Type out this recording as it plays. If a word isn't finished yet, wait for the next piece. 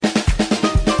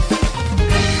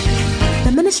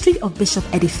ministry of Bishop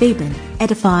Eddie Fabian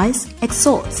edifies,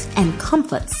 exhorts, and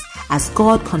comforts as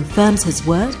God confirms His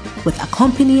word with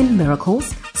accompanying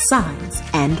miracles, signs,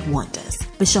 and wonders.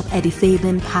 Bishop Eddie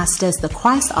Fabian pastors the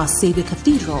Christ Our Savior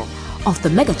Cathedral of the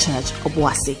megachurch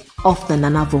Obuasi off the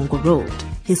Nanavongo Road.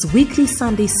 His weekly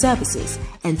Sunday services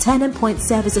and Turning Point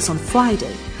services on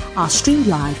Friday are streamed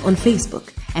live on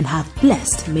Facebook and have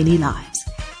blessed many lives.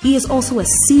 He is also a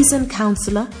seasoned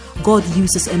counselor God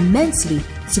uses immensely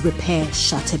to repair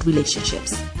shattered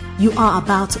relationships. You are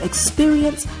about to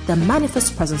experience the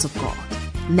manifest presence of God.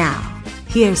 Now,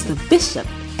 here's the Bishop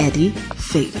Eddie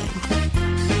Fabian.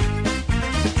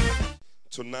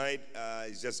 Tonight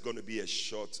is just going to be a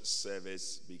short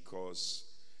service because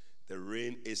the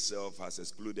rain itself has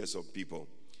excluded some people.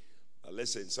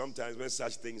 Listen, sometimes when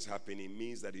such things happen, it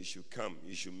means that you should come.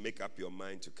 You should make up your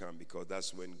mind to come because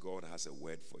that's when God has a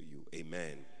word for you.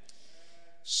 Amen.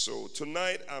 So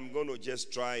tonight I'm going to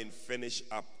just try and finish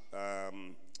up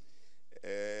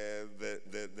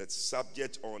the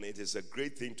subject on it. Is a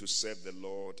great thing to serve the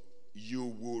Lord.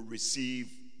 You will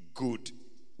receive good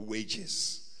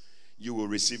wages. You will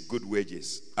receive good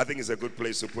wages. I think it's a good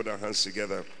place to put our hands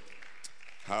together.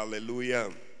 Hallelujah.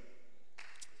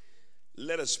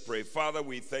 Let us pray. Father,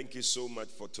 we thank you so much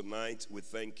for tonight. We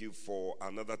thank you for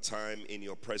another time in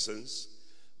your presence.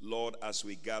 Lord, as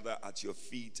we gather at your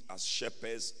feet as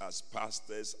shepherds, as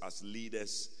pastors, as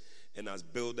leaders, and as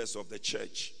builders of the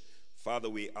church. Father,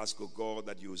 we ask, oh God,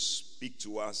 that you speak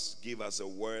to us, give us a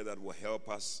word that will help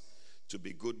us to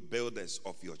be good builders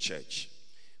of your church.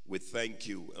 We thank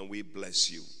you and we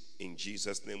bless you. In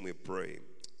Jesus' name we pray.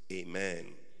 Amen.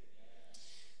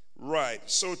 Right,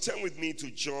 so turn with me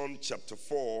to John chapter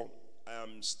 4.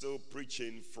 I'm still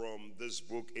preaching from this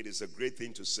book. It is a great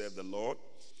thing to serve the Lord.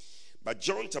 But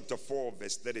John chapter 4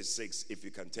 verse 36, if you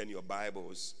can turn your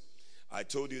Bibles. I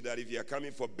told you that if you are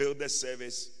coming for builder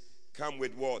service, come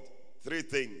with what? 3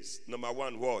 things. Number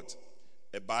 1, what?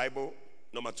 A Bible.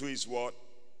 Number 2 is what?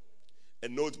 A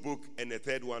notebook. And the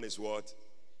third one is what?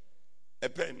 A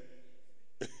pen.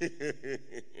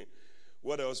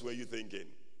 What else were you thinking?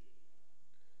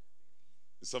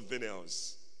 Something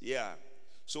else. Yeah.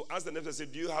 So as the nephew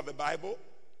said, do you have a Bible?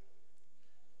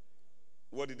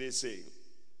 What did they say?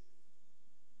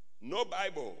 No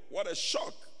Bible. What a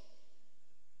shock.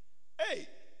 Hey,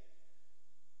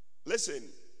 listen,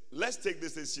 let's take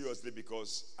this thing seriously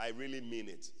because I really mean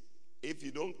it. If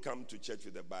you don't come to church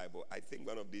with the Bible, I think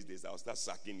one of these days I'll start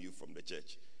sacking you from the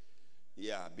church.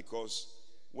 Yeah, because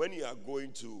when you are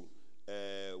going to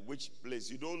which place,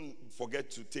 you don't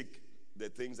forget to take the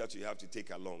things that you have to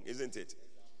take along, isn't it?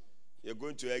 You're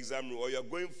going to exam room or you're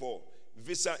going for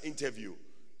visa interview.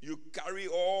 You carry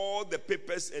all the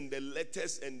papers and the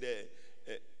letters and the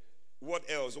what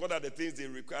else? What are the things they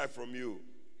require from you?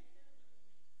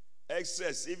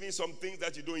 Excess, even some things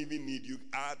that you don't even need, you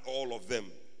add all of them.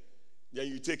 Then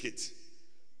you take it.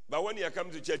 But when you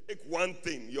come to church, take one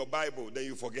thing, your Bible, then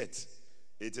you forget.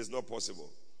 It is not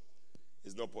possible.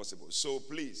 It's not possible. So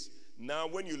please, now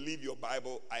when you leave your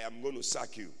Bible, I am going to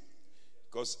sack you.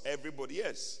 Because everybody,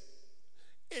 yes.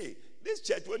 Hey, this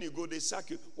church, when you go, they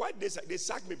sack you. Why they sack? They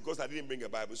sacked me because I didn't bring a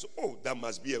Bible. So, that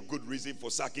must be a good reason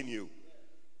for sacking you.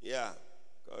 Yeah,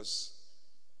 because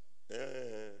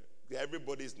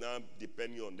everybody is now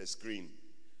depending on the screen.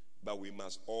 But we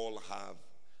must all have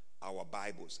our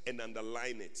Bibles and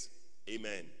underline it.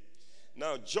 Amen.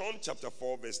 Now, John chapter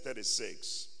 4, verse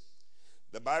 36.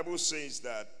 The Bible says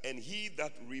that, and he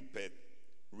that reapeth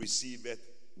receiveth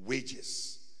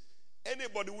wages.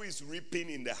 Anybody who is reaping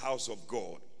in the house of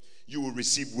God, you will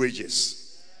receive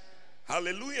wages.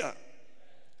 Hallelujah.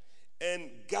 And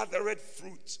gathereth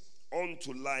fruit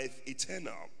unto life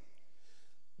eternal,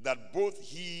 that both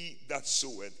he that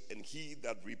soweth and he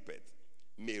that reapeth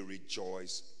may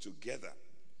rejoice together.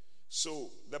 So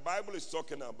the Bible is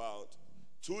talking about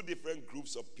 2 different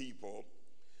groups of people.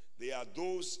 There are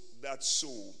those that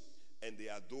sow and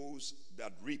there are those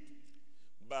that reap.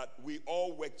 But we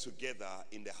all work together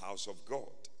in the house of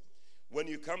God. When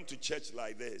you come to church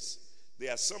like this,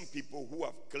 there are some people who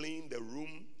have cleaned the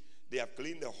room, they have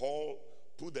cleaned the hall,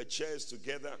 put the chairs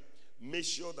together, make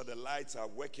sure that the lights are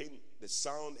working, the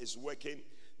sound is working,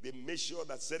 they make sure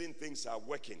that certain things are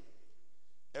working.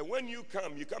 And when you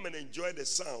come and enjoy the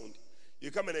sound,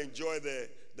 you come and enjoy the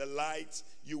lights,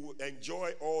 you will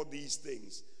enjoy all these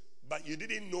things. But you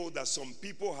didn't know that some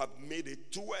people have made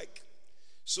it to work.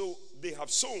 So they have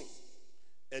sown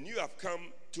and you have come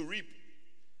to reap.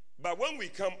 But when we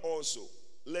come also,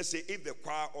 let's say if the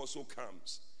choir also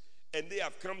comes and they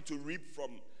have come to reap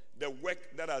from the work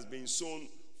that has been sown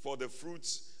for the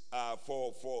fruits,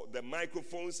 for the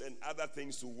microphones and other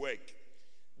things to work,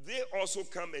 they also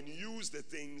come and use the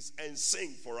things and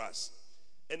sing for us.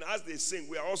 And as they sing,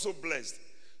 we are also blessed.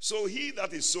 So he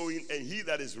that is sowing and he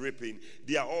that is reaping,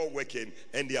 they are all working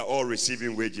and they are all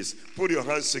receiving wages. Put your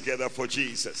hands together for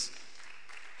Jesus.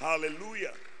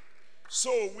 Hallelujah.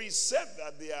 So we said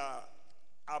that there are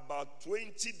about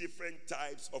 20 different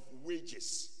types of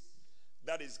wages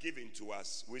that is given to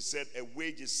us. We said a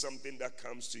wage is something that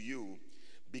comes to you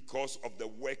because of the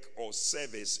work or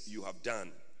service you have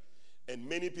done. And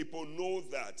many people know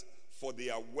that for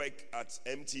their work at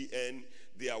MTN,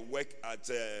 their work at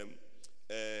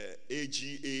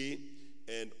AGA,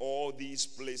 and all these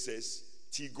places,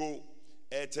 Tigo,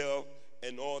 Airtel,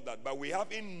 and all that. But we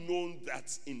haven't known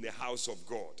that in the house of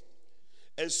God.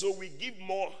 And so we give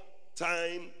more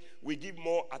time, we give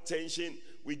more attention,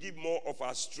 we give more of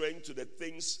our strength to the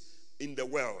things in the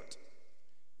world,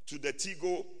 to the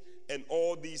Tigo and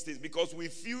all these things, because we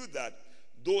feel that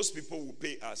those people will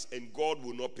pay us and God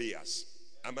will not pay us.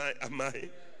 Am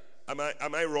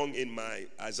I wrong in my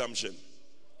assumption?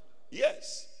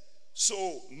 Yes.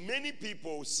 So many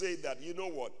people say that, you know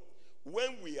what,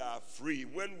 when we are free,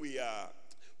 when we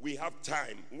have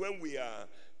time, when we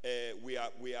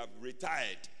have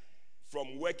retired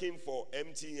from working for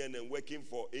MTN and working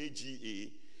for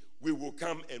AGA, we will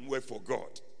come and work for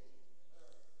God.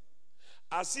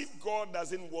 As if God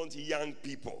doesn't want young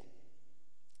people.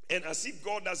 And as if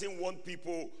God doesn't want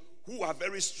people who are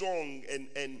very strong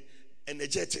and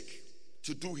energetic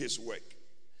to do his work.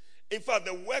 In fact,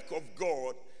 the work of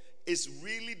God is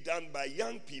really done by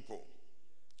young people.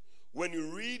 When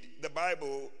you read the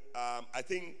Bible, I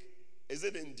think, is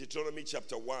it in Deuteronomy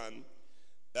chapter 1?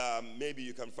 Maybe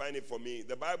you can find it for me.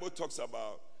 The Bible talks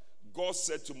about God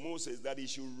said to Moses that he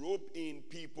should rope in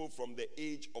people from the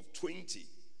age of 20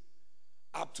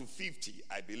 up to 50,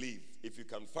 I believe, if you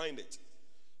can find it.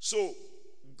 So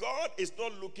God is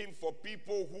not looking for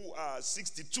people who are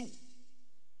 62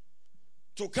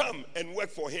 to come and work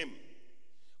for him,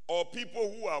 or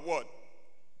people who are what?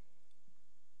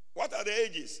 What are the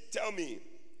ages? Tell me.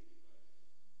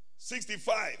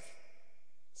 65,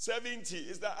 70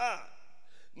 is the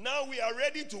now we are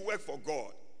ready to work for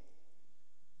God.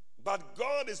 But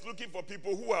God is looking for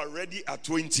people who are ready at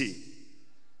 20.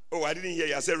 Oh, I didn't hear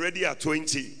you. I said ready at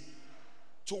 20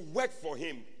 to work for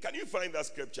him. Can you find that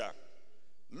scripture?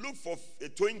 Look for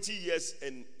 20 years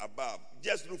and above.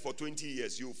 Just look for 20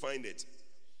 years. You'll find it.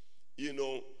 You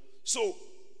know. So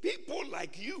people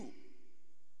like you,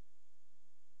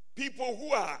 people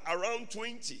who are around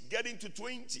 20, getting to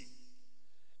 20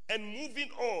 and moving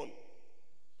on.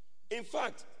 In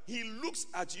fact, he looks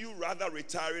at you rather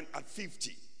retiring at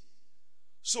 50.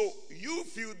 So you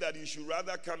feel that you should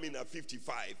rather come in at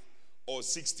 55 or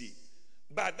 60.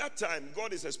 By that time,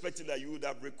 God is expecting that you would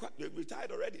have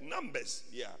retired already. Numbers,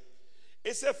 yeah.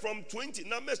 It said from 20,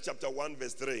 Numbers chapter 1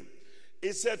 verse 3.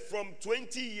 It said from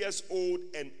 20 years old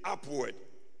and upward,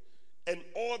 and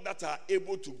all that are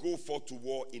able to go forth to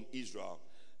war in Israel,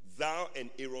 thou and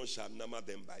Aaron shall number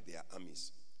them by their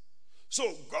armies.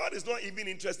 So God is not even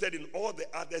interested in all the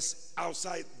others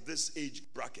outside this age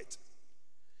bracket.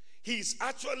 He is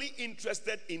actually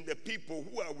interested in the people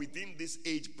who are within this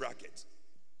age bracket.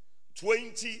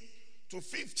 20 to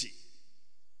 50.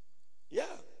 Yeah.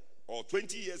 Or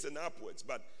 20 years and upwards.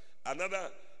 But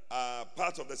another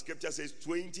part of the scripture says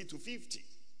 20 to 50.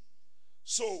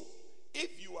 So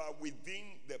if you are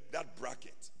within that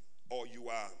bracket, or you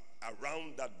are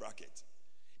around that bracket,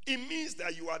 it means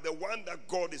that you are the one that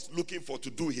God is looking for to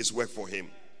do his work for him.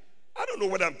 I don't know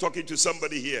whether I'm talking to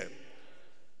somebody here.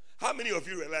 How many of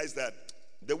you realize that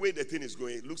the way the thing is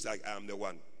going, it looks like I'm the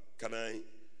one? Can I?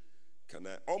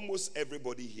 Almost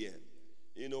everybody here.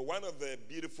 You know, one of the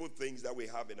beautiful things that we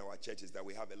have in our church is that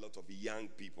we have a lot of young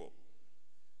people.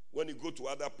 When you go to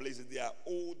other places, there are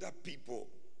older people.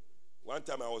 One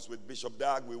time I was with Bishop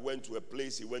Dag. We went to a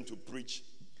place, he went to preach.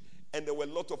 And there were a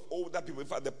lot of older people. In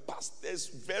fact, the pastors,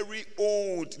 very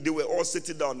old, they were all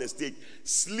sitting down on the stage,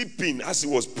 sleeping as he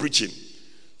was preaching.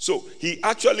 So he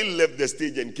actually left the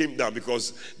stage and came down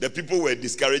because the people were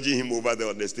discouraging him over there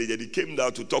on the stage. And he came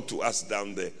down to talk to us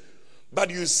down there. But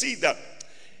you see that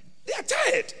they are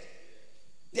tired.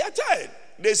 They are tired.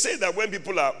 They say that when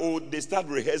people are old, they start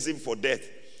rehearsing for death.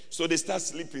 So they start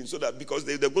sleeping, so that because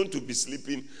they're going to be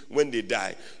sleeping when they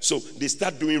die. So they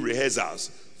start doing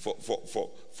rehearsals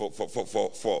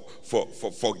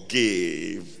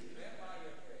forgive.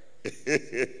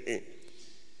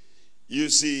 You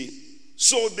see,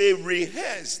 so they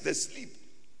rehearse the sleep.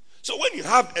 So when you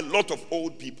have a lot of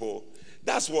old people,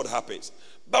 that's what happens.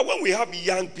 But when we have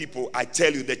young people, I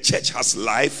tell you, the church has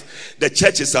life, the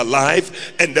church is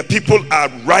alive, and the people are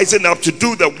rising up to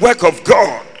do the work of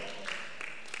God.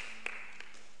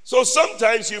 So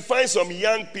sometimes you find some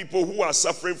young people who are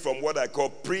suffering from what I call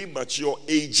premature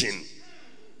aging.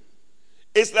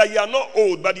 It's like you are not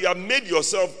old, but you have made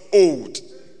yourself old.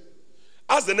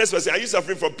 Ask the next person, are you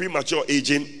suffering from premature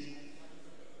aging?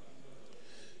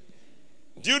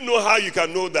 Do you know how you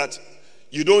can know that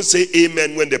you don't say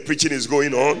amen when the preaching is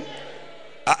going on?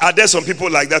 Are there some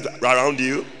people like that around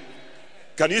you?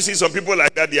 Can you see some people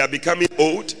like that? They are becoming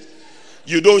old.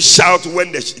 You don't shout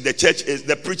when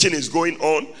the preaching is going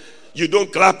on. You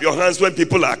don't clap your hands when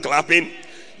people are clapping.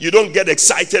 You don't get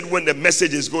excited when the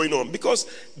message is going on, because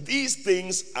these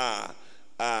things are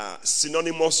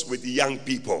synonymous with young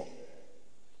people.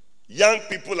 Young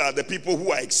people are the people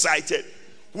who are excited,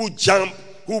 who jump,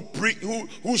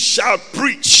 who shout,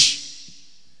 preach.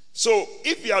 So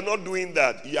if you are not doing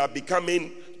that, you are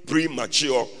becoming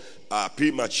premature.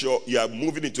 You are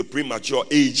moving into premature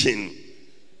aging.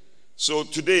 So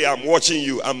today I'm watching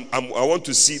you. I want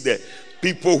to see the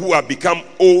people who have become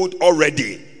old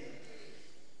already.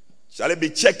 Shall I be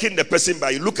checking the person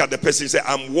by? You look at the person and say,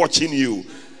 I'm watching you.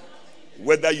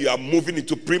 Whether you are moving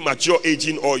into premature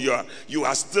aging or you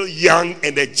are still young,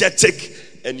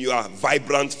 energetic, and you are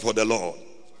vibrant for the Lord.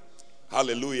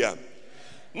 Hallelujah.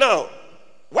 Now,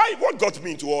 what got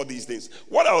me into all these things?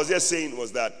 What I was just saying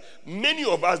was that many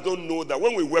of us don't know that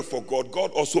when we work for God, God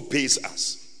also pays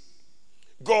us.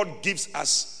 God gives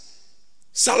us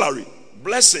salary,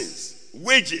 blessings,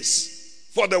 wages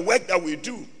for the work that we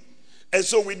do. And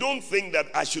so we don't think that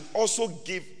I should also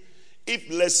give,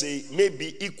 if let's say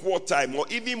maybe equal time or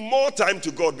even more time to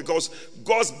God, because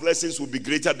God's blessings will be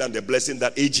greater than the blessing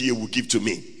that AGA will give to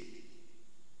me.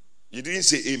 You didn't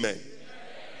say amen.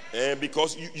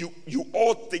 Because you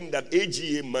all think that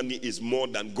AGA money is more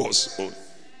than God's own.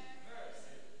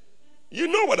 You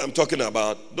know what I'm talking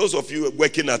about. Those of you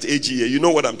working at AGA, you know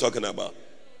what I'm talking about.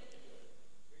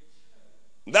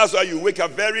 That's why you wake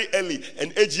up very early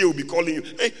and AGA will be calling you,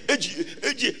 hey, AGA,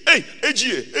 hey,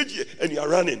 AGA, and you are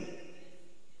running.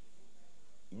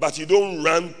 But you don't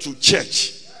run to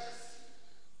church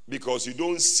because you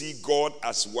don't see God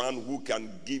as one who can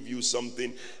give you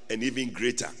something and even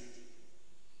greater.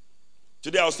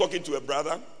 Today I was talking to a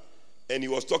brother and he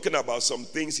was talking about some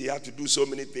things. He had to do so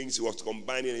many things. He was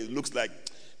combining. It looks like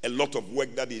a lot of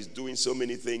work that he's doing, so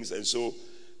many things. And so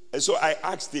I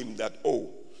asked him that,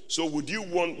 so would you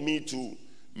want me to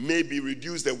maybe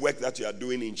reduce the work that you are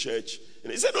doing in church?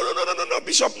 And he said, no,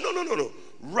 Bishop, no.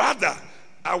 Rather,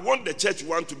 I want the church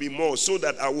one to be more, so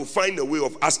that I will find a way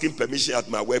of asking permission at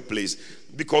my workplace,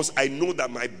 because I know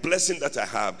that my blessing that I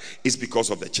have is because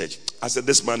of the church. I said,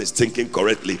 this man is thinking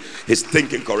correctly. He's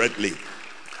thinking correctly.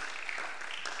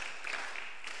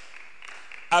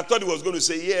 I thought he was going to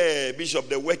say, yeah, Bishop,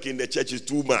 the work in the church is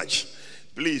too much.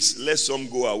 Please, let some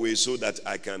go away so that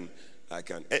I can.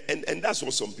 And that's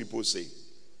what some people say.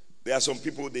 There are some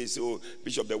people, they say, oh,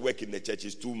 Bishop, the work in the church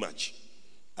is too much.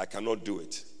 I cannot do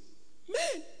it.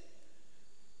 Man,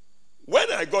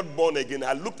 when I got born again,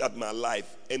 I looked at my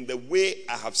life and the way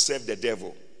I have served the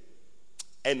devil.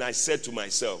 And I said to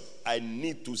myself, I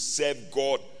need to serve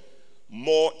God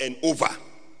more and over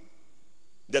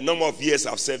the number of years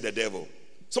I've served the devil.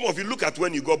 Some of you look at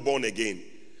when you got born again.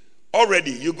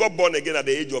 Already, you got born again at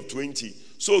the age of 20.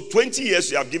 So 20 years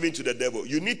you have given to the devil.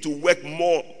 You need to work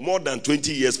more than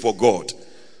 20 years for God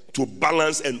to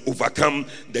balance and overcome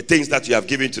the things that you have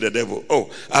given to the devil. Oh,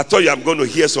 I thought I'm going to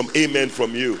hear some amen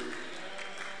from you.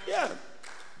 Yeah.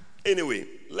 Anyway,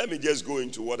 let me just go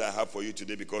into what I have for you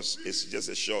today, because it's just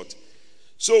a short.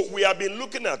 So we have been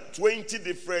looking at 20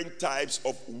 different types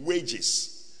of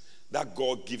wages that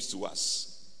God gives to us.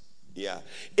 Yeah.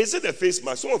 Is it a face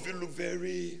mask? Some of you look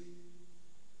very,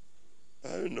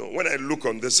 I don't know. When I look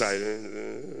on this side,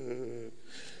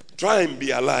 try and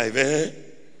be alive,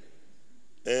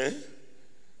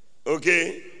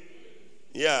 Okay?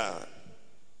 Yeah.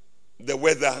 The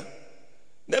weather.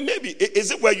 Then maybe,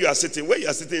 is it where you are sitting? Where you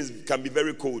are sitting can be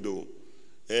very cold, though.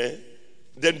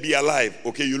 Then be alive.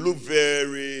 Okay, you look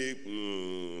very,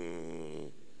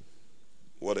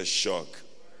 what a shock.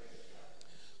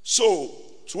 So,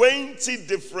 20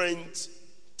 different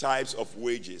types of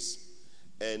wages.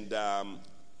 And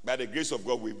by the grace of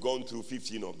God, we've gone through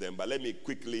 15 of them. But let me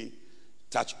quickly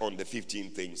touch on the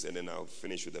 15 things, and then I'll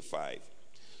finish with the 5.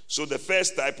 So the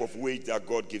first type of wage that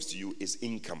God gives to you is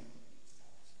income.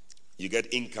 You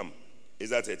get income.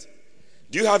 Is that it?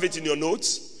 Do you have it in your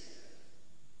notes?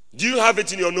 Do you have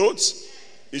it in your notes?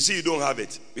 You see, you don't have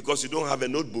it because you don't have a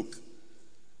notebook.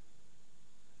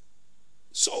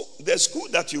 So the school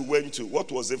that you went to,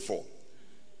 what was it for?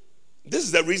 This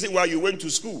is the reason why you went to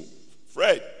school,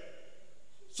 Fred,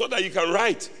 so that you can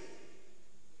write.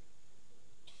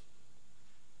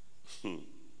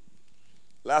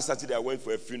 Last Saturday I went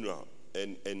for a funeral,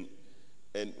 and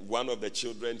one of the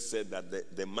children said that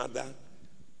the mother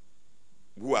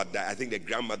who had died, I think the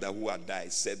grandmother who had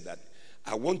died, said that,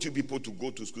 I want you people to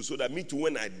go to school so that me too,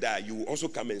 when I die, you will also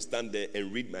come and stand there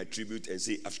and read my tribute and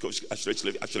say,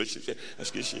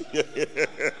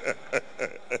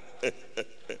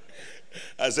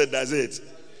 I said, that's it.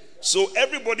 So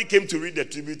everybody came to read the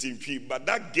tribute in Cree, but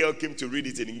that girl came to read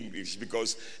it in English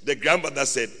because the grandmother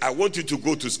said, I want you to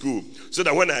go to school so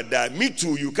that when I die, me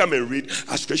too, you come and read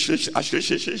at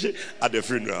the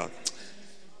funeral.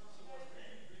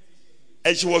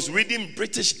 And she was reading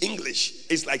British English.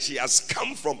 It's like she has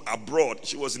come from abroad.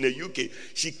 She was in the UK.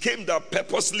 She came down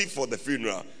purposely for the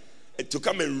funeral to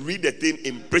come and read the thing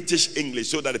in British English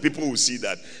so that the people will see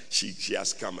that she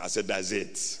has come. I said, that's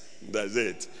it. That's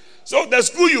it. So the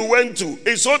school you went to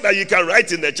is so that you can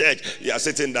write in the church. You are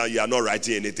sitting down, you are not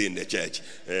writing anything in the church.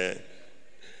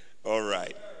 All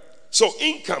right. So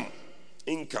income.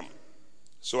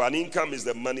 So an income is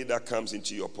the money that comes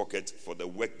into your pocket for the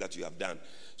work that you have done.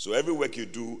 So every work you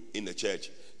do in the church,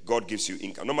 God gives you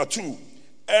income. Number 2,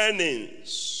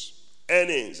 earnings.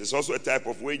 Earnings is also a type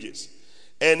of wages.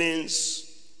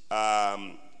 Earnings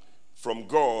from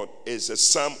God is a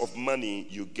sum of money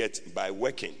you get by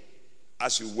working.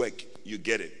 As you work, you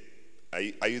get it.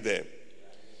 Are you there?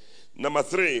 Number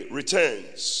 3,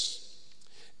 returns.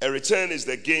 A return is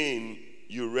the gain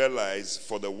you realize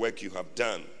for the work you have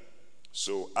done.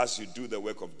 So as you do the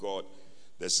work of God,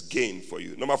 there's gain for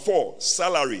you. Number 4,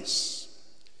 salaries.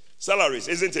 Salaries,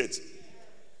 isn't it?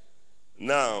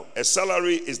 Now, a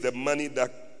salary is the money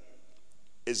that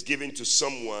is given to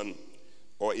someone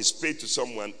or is paid to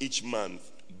someone each month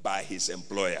by his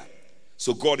employer.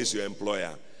 So God is your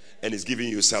employer and is giving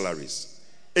you salaries.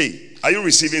 Hey, are you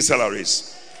receiving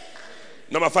salaries?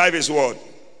 Number 5 is what?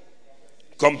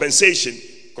 Compensation.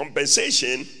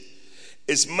 Compensation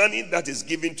is money that is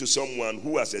given to someone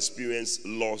who has experienced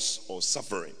loss or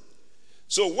suffering.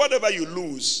 So whatever you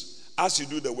lose as you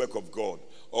do the work of God,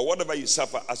 or whatever you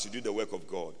suffer as you do the work of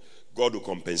God, God will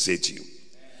compensate you.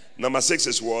 Number 6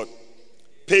 is what?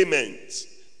 Payment.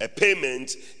 A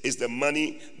payment is the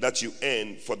money that you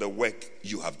earn for the work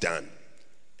you have done.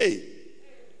 Hey,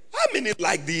 how many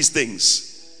like these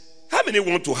things? How many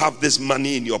want to have this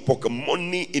money in your pocket?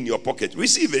 Money in your pocket.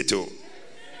 Receive it too.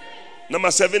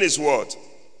 Number 7 is what?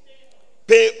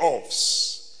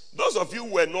 Payoffs. Those of you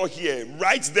who were not here,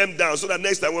 write them down so that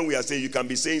next time when we are saying, you can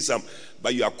be saying some,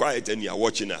 but you are quiet and you are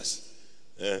watching us.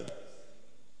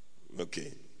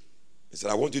 Okay. He said,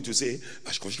 I want you to say,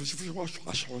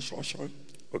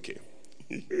 okay.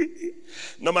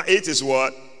 Number 8 is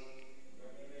what?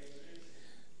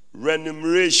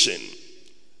 Remuneration.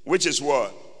 Which is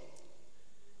what?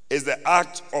 Is the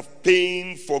act of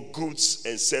paying for goods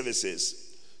and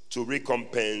services to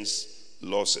recompense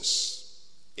losses.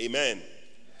 Amen.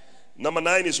 Number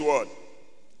 9 is what?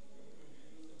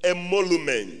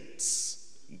 Emolument.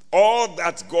 All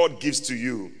that God gives to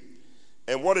you.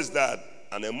 And what is that?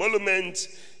 An emolument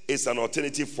is an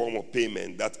alternative form of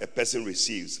payment that a person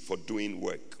receives for doing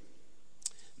work.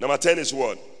 Number 10 is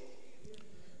what?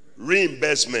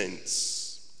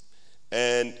 Reimbursements.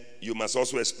 And you must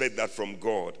also expect that from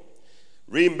God.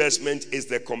 Reimbursement is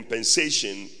the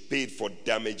compensation paid for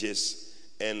damages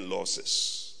and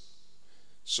losses.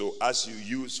 So as you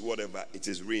use whatever, it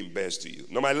is reimbursed to you.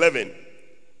 Number 11,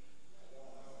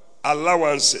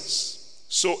 allowances.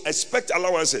 So expect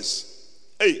allowances.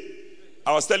 Hey,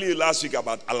 I was telling you last week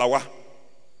about alawa.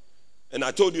 And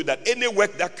I told you that any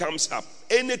work that comes up,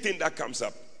 anything that comes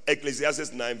up,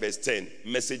 Ecclesiastes 9 verse 10,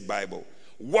 Message Bible,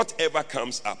 whatever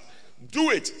comes up,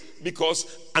 do it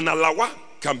because an alawa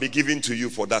can be given to you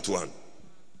for that one.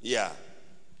 Yeah.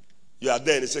 You are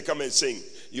there and they say, come and sing.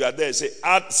 You are there and say,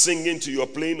 add singing to your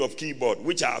playing of keyboard,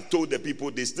 which I have told the people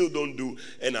they still don't do.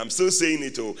 And I'm still saying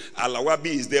it. Oh, alawa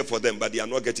B is there for them, but they are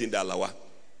not getting the alawa.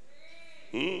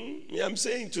 Yeah, I'm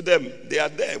saying to them, they are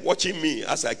there watching me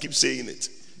as I keep saying it.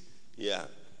 Yeah.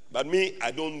 But me, I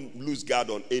don't lose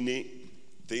guard on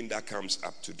anything that comes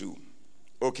up to do.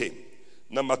 Okay.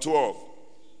 Number 12.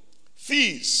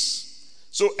 Fees.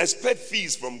 So expect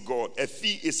fees from God. A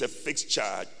fee is a fixed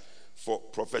charge for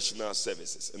professional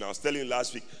services. And I was telling you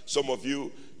last week, some of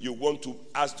you want to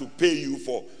ask to pay you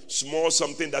for small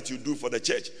something that you do for the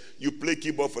church. You play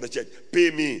keyboard for the church.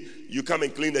 Pay me. You come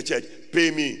and clean the church.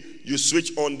 Pay me. You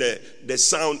switch on the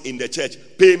sound in the church.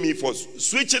 Pay me for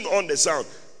switching on the sound.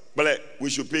 But we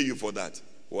should pay you for that.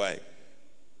 Why?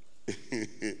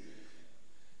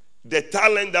 The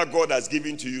talent that God has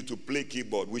given to you to play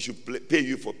keyboard, we should pay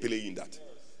you for playing that.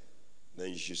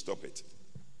 Then you should stop it.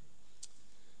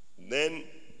 Then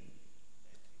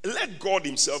let let God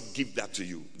himself give that to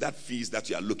you. That feast that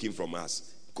you are looking from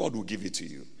us, God will give it to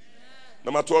you.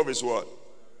 Number 12 is what?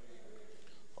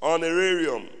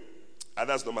 Honorarium. And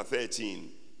that's number 13.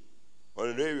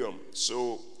 Honorarium.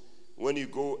 So when you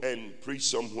go and preach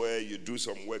somewhere, you do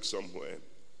some work somewhere,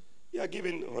 you are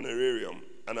given honorarium,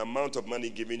 an amount of money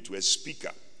given to a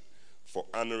speaker for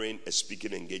honoring a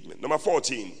speaking engagement. Number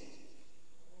 14,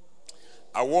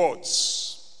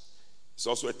 awards. It's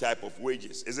also a type of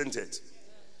wages, isn't it?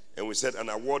 And we said an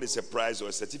award is a prize or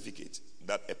a certificate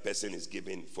that a person is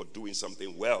given for doing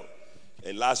something well.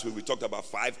 And last week we talked about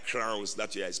 5 crowns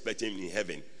that you are expecting in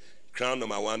heaven. Crown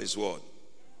number 1 is what?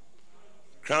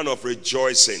 Crown of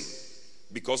rejoicing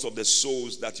because of the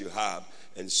souls that you have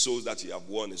and souls that you have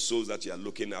won and souls that you are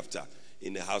looking after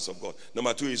in the house of God.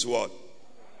 Number 2 is what?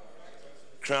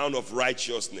 Crown of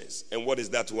righteousness. And what is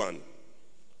that one?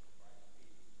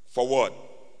 For what?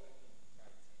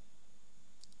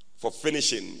 For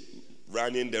finishing,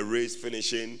 running the race,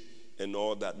 finishing, and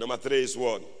all that. Number 3 is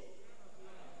what?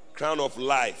 Crown of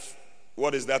life.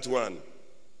 What is that one?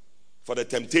 For the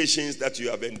temptations that you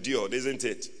have endured, isn't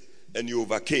it? And you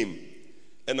overcame.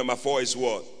 And number 4 is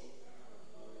what?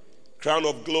 Crown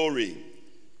of glory.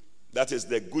 That is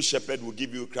the good shepherd will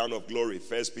give you crown of glory.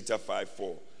 1 Peter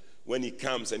 5:4. When he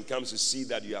comes to see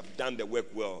that you have done the work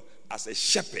well as a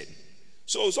shepherd.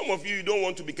 So some of you don't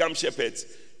want to become shepherds.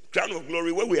 Crown of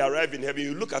glory, when we arrive in heaven,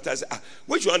 you look at us and say,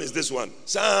 which one is this one?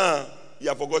 Sir, you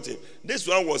have forgotten. This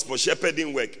one was for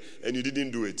shepherding work and you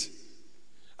didn't do it.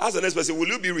 Ask the next person, will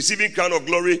you be receiving crown of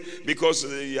glory because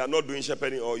you are not doing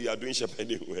shepherding or you are doing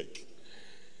shepherding work?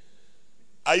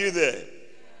 Are you there?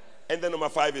 And then number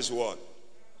 5 is what?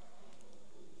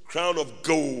 Crown of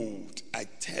gold. I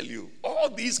tell you, all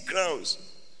these crowns.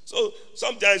 So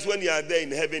sometimes when you are there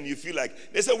in heaven, you feel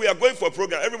like, they say we are going for a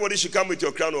program. Everybody should come with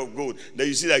your crown of gold. Then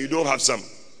you see that you don't have some.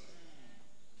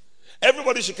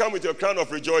 Everybody should come with your crown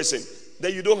of rejoicing.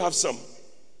 Then you don't have some.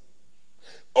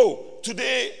 Oh,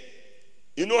 today,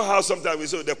 you know how sometimes we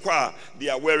say the choir, they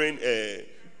are wearing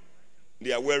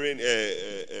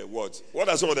what? What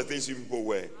are some of the things you people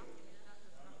wear?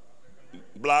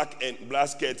 Black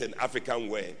skirt and African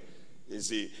wear. You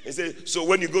see, so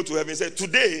when you go to heaven, say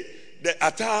today the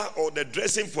attire or the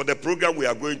dressing for the program we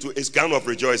are going to is crown of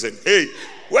rejoicing. Hey,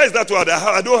 where is that one?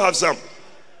 I don't have some.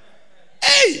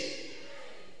 Hey,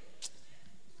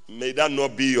 may that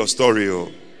not be your story.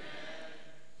 Oh.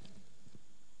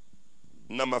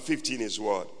 Number 15 is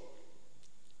what?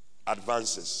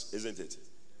 Advances, isn't it?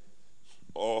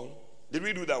 Or did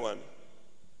we do that one?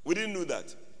 We didn't do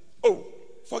that. Oh,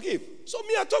 forgive. So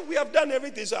me, I thought we have done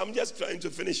everything, so I'm just trying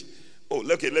to finish. Oh,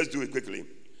 okay, let's do it quickly.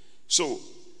 So,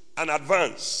 an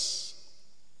advance.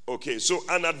 Okay, so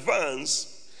an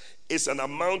advance is an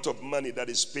amount of money that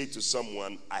is paid to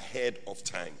someone ahead of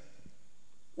time.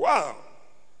 Wow.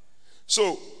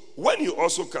 So, when you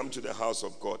also come to the house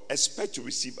of God, expect to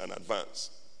receive an advance.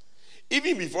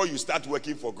 Even before you start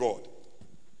working for God,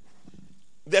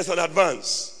 there's an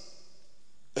advance.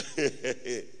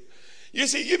 You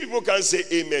see, you people can't say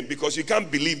amen because you can't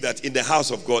believe that in the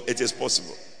house of God it is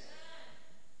possible.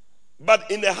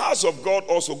 But in the house of God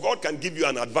also, God can give you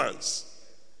an advance.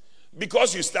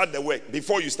 Because you start the work,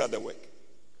 before you start the work.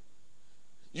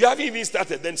 You haven't even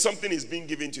started, then something is being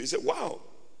given to you. You say, wow,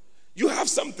 you have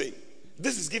something.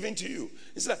 This is given to you.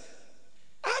 It's like,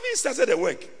 I haven't started the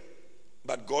work.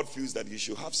 But God feels that you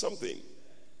should have something.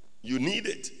 You need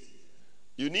it.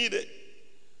 You need it.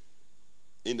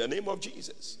 In the name of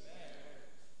Jesus.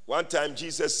 One time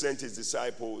Jesus sent his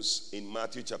disciples in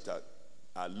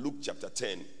Luke chapter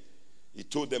 10. He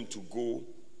told them to go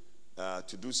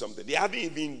to do something. They haven't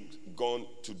even gone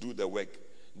to do the work.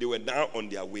 They were now on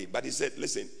their way. But he said,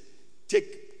 listen,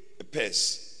 take a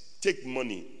purse, take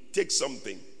money, take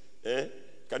something.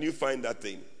 Can you find that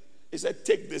thing? He said,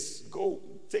 take this, go,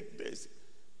 take this.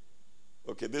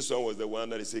 Okay, this one was the one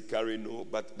that he said, carry no.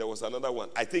 But there was another one.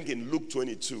 I think in Luke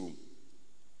 22,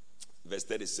 verse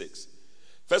 36.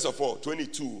 First of all,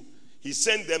 22, he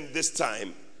sent them this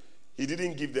time. He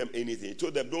didn't give them anything. He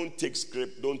told them, don't take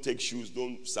script, don't take shoes,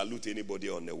 don't salute anybody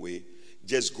on the way.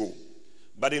 Just go.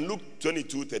 But in Luke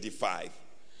 22:35,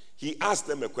 he asked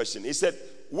them a question. He said,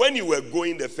 when you were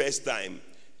going the first time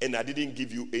and I didn't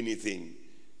give you anything,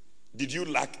 did you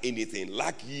lack anything?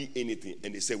 Lack ye anything?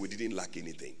 And they said, we didn't lack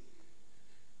anything.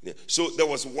 Yeah. So there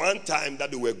was one time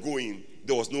that they were going,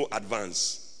 there was no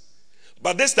advance.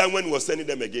 But this time when he was sending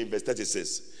them again, verse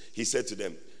 36, he said to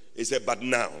them, he said, but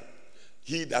now,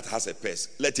 he that has a purse,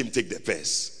 let him take the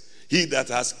purse. He that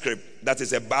has scrip, that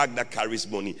is a bag that carries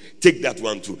money, take that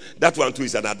one too. That one too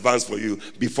is an advance for you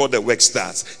before the work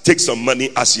starts. Take some money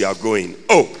as you are going.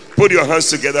 Oh, put your hands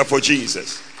together for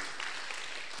Jesus.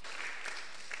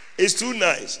 It's too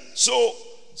nice. So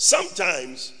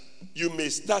sometimes you may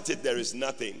start it, there is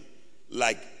nothing.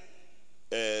 Like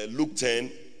Luke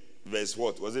 10, verse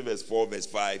what? Was it verse 4, verse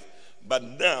 5? But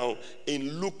now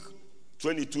in Luke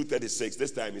 22:36,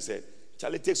 this time he said,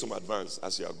 Charlie, take some advance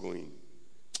as you are going.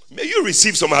 May you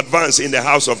receive some advance in the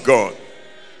house of God.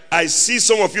 I see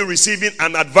some of you receiving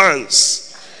an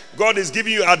advance. God is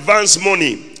giving you advance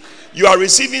money. You are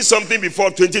receiving something before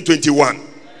 2021.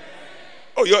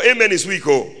 Oh, your amen is weak.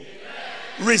 Oh,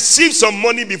 receive some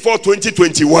money before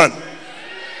 2021.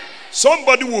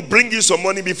 Somebody will bring you some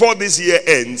money before this year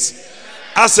ends,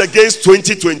 as against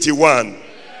 2021.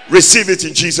 Receive it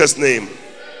in Jesus' name.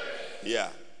 Yeah.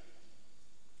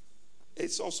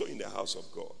 It's also in the house of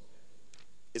God.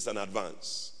 It's an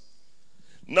advance.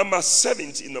 Number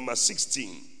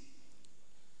 16.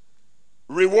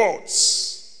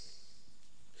 Rewards.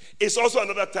 It's also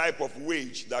another type of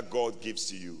wage that God gives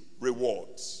to you.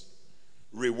 Rewards.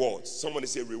 Rewards. Somebody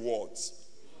say rewards.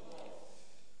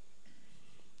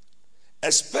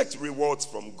 Expect rewards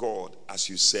from God as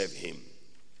you serve Him.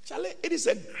 Charlie, it is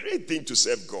a great thing to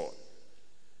serve God.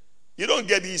 You don't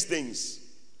get these things.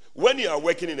 When you are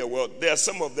working in the world, there are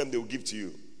some of them they will give to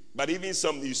you. But even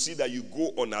some, you see that you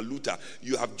go on a luta.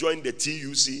 You have joined the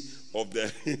TUC of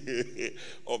the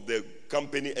of the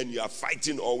company and you are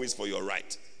fighting always for your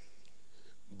right.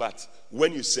 But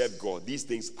when you serve God, these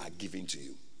things are given to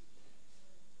you.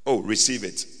 Oh, receive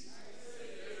it.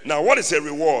 Now, what is a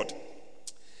reward?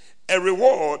 A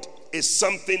reward is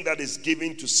something that is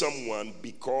given to someone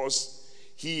because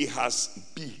he has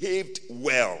behaved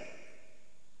well,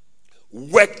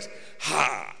 worked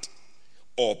hard,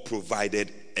 or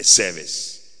provided a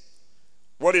service.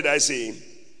 What did I say?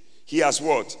 He has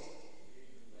what?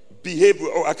 Behaved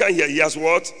well. Oh, I can't hear. He has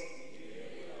what?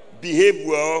 Behaved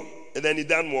well, and then he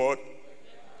done what?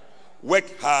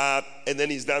 Worked hard, and then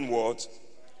he's done what?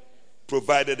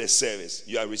 Provided a service.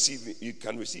 You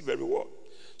can receive a reward.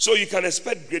 So you can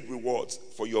expect great rewards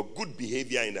for your good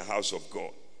behavior in the house of God.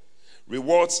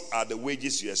 Rewards are the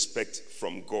wages you expect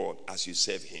from God as you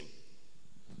serve Him.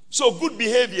 So good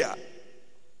behavior.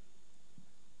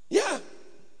 Yeah.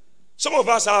 Some of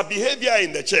us, our behavior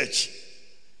in the church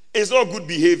is not good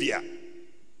behavior.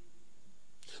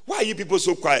 Why are you people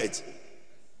so quiet?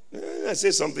 I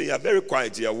say something, you are very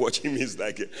quiet. You are watching me. It's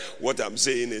like what I'm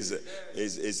saying is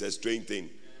a strange thing.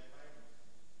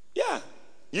 Yeah.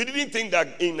 You didn't think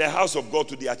that in the house of God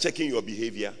they are checking your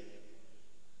behavior?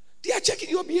 They are checking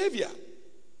your behavior.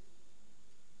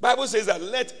 Bible says that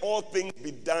let all things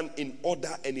be done in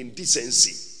order and in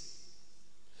decency.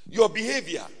 Your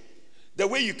behavior, the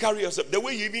way you carry yourself, the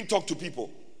way you even talk to people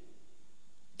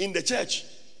in the church,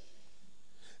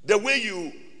 the way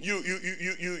you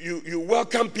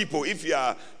welcome people if you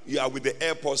are with the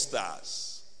airport stars.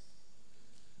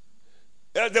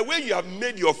 The way you have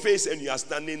made your face and you are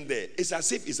standing there, it's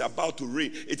as if it's about to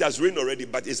rain. It has rained already,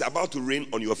 but it's about to rain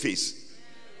on your face.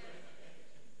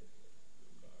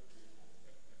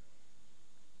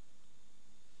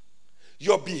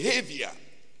 Your behavior,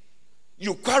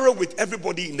 you quarrel with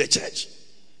everybody in the church.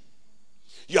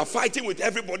 You are fighting with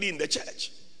everybody in the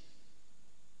church.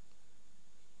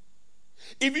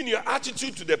 Even your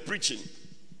attitude to the preaching.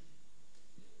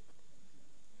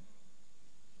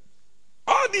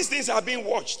 All these things are being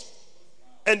watched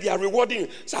and they are rewarding you.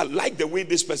 So I like the way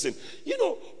this person,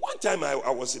 one time I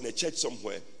was in a church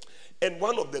somewhere and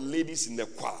one of the ladies in the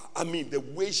choir, the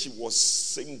way she was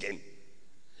singing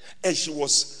and she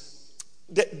was,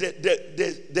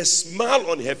 the smile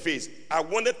on her face, I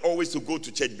wanted always to go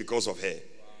to church because of her.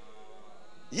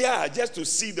 Yeah, just to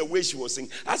see the way she was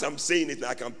singing. As I'm saying it,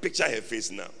 I can picture her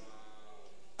face now.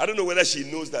 I don't know whether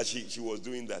she knows that she was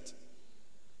doing that.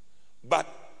 But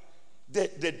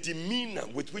the demeanor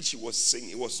with which she was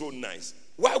singing, it was so nice.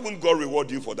 Why wouldn't God reward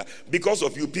you for that? Because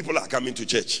of you, people are coming to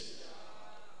church.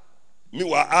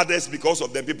 Meanwhile, others, because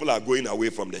of them, people are going away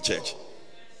from the church.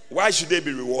 Why should they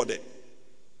be rewarded?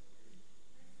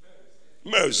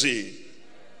 Mercy.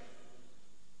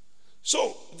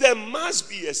 So there must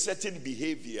be a certain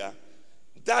behavior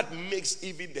that makes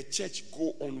even the church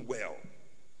go on well.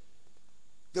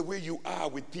 The way you are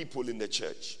with people in the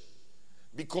church.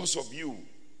 Because of you,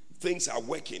 things are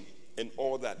working and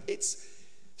all that.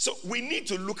 So we need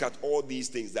to look at all these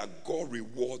things, that God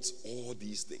rewards all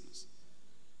these things.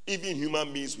 Even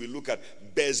human beings, we look at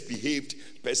best behaved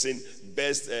person,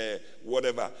 best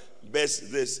whatever,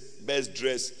 best this, best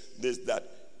dress, this, that.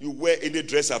 You wear any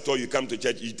dress at all, you come to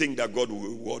church, you think that God will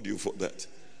reward you for that.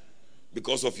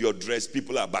 Because of your dress,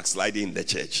 people are backsliding in the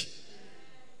church.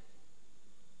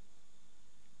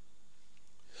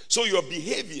 So your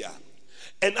behavior,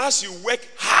 and as you work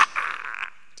hard,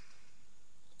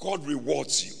 God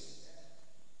rewards you.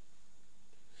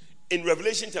 In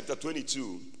Revelation chapter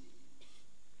 22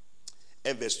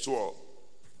 and verse 12,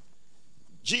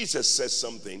 Jesus says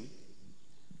something.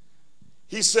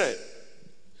 He said,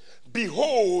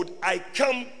 behold, I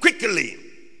come quickly,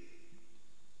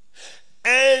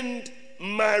 and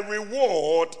my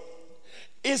reward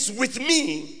is with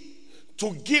me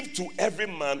to give to every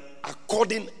man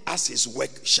according as his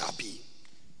work shall be.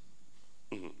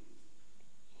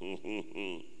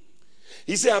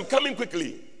 He said, I'm coming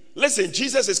quickly. Listen,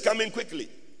 Jesus is coming quickly.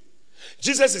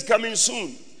 Jesus is coming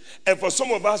soon. And for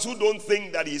some of us who don't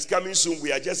think that he's coming soon,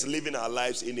 we are just living our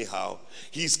lives anyhow.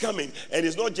 He's coming, and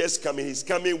he's not just coming, he's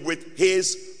coming with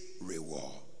his reward.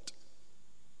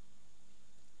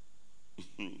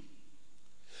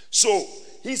 So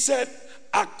he said,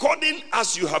 according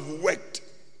as you have worked,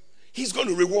 he's going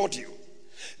to reward you.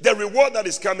 The reward that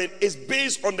is coming is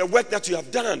based on the work that you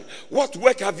have done. What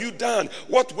work have you done?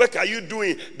 What work are you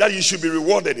doing that you should be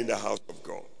rewarded in the house of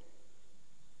God?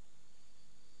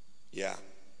 Yeah.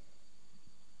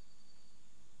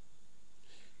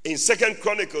 In 2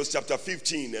 Chronicles chapter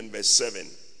 15 and verse 7.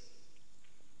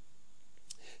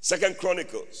 2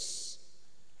 Chronicles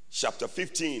chapter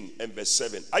 15 and verse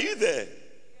 7. Are you there?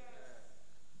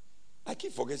 I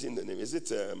keep forgetting the name. Is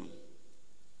it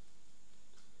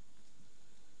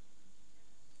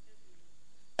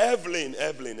Evelyn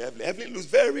looks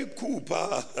very cool,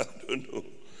 pa. I don't know.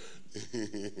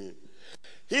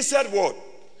 He said what?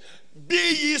 Be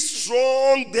ye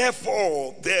strong,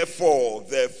 therefore,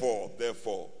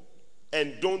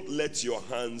 and don't let your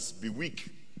hands be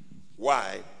weak.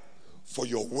 Why? For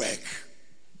your work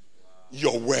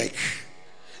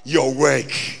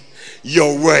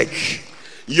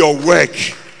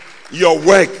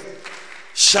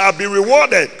shall be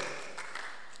rewarded.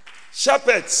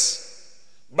 Shepherds,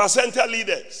 Bacenta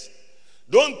leaders,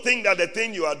 don't think that the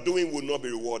thing you are doing will not be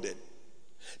rewarded.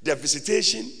 The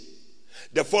visitation,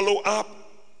 the follow-up,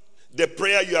 the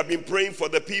prayer you have been praying for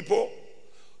the people,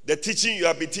 the teaching you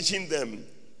have been teaching them,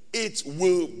 it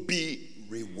will be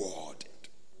rewarded.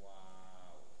 Wow.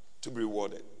 To be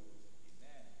rewarded.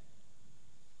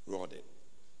 Rewarded.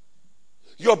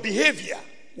 Your behavior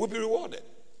will be rewarded.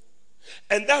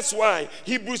 And that's why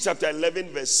Hebrews chapter 11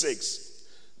 verse 6,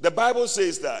 the Bible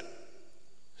says that,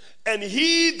 and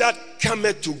he that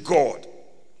cometh to God,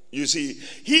 you see,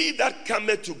 he that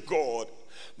cometh to God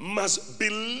must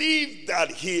believe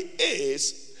that he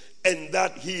is, and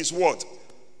that he is what?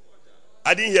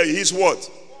 I didn't hear you. He's what?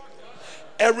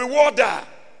 A rewarder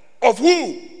of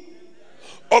who?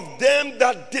 Of them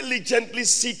that diligently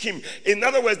seek him. In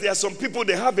other words, there are some people,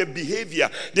 they have a behavior,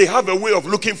 they have a way of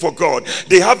looking for God,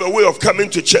 they have a way of coming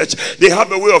to church, they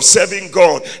have a way of serving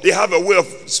God, they have a way of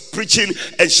preaching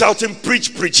and shouting,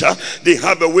 preach, preacher. They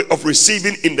have a way of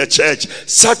receiving in the church.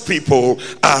 Such people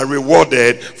are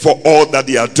rewarded for all that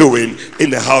they are doing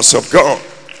in the house of God.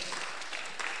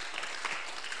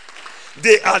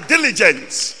 They are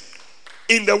diligent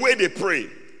in the way they pray.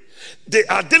 They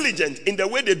are diligent in the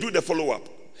way they do the follow-up.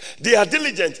 They are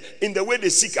diligent in the way they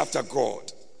seek after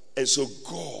God. And so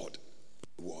God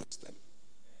rewards them.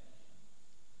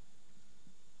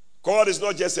 God is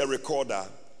not just a recorder,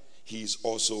 he is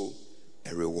also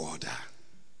a rewarder.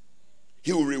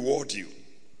 He will reward you.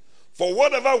 For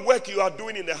whatever work you are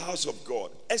doing in the house of God,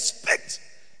 expect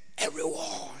a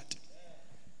reward.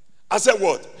 I said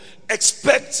what?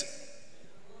 Expect.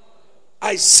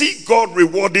 I see God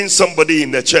rewarding somebody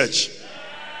in the church.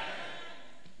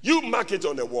 You mark it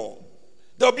on the wall.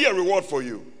 There'll be a reward for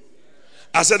you.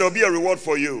 I said there'll be a reward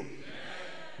for you.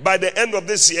 By the end of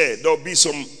this year, there'll be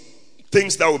some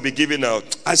things that will be given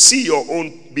out. I see your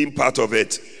own being part of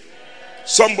it.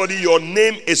 Somebody, your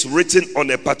name is written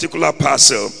on a particular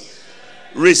parcel.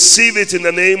 Receive it in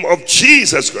the name of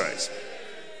Jesus Christ.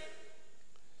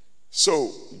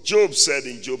 So, Job said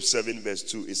in Job 7 verse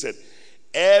 2, he said,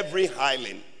 every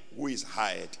hireling who is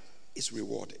hired is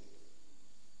rewarded.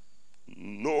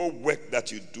 No work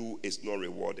that you do is not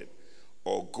rewarded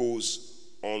or goes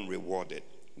unrewarded.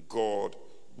 God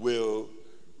will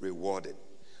reward it.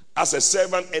 As a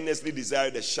servant earnestly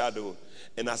desired the shadow,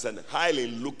 and as an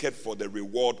hireling looketh for the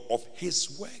reward of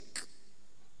his work.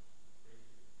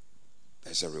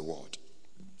 There's a reward.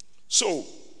 So,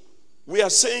 we are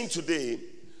saying today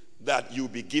that you'll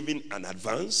be given an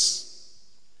advance.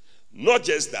 Not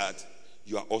just that,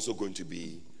 you are also going to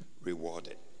be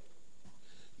rewarded.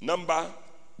 Number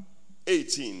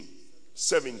 18,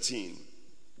 17.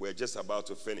 We're just about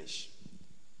to finish.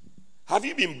 Have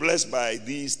you been blessed by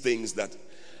these things? That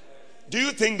do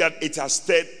you think that it has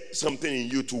stirred something in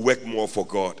you to work more for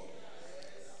God?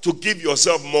 To give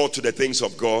yourself more to the things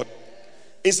of God?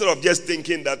 Instead of just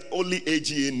thinking that only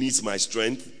AGA needs my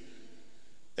strength.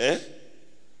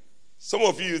 Some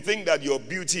of you think that your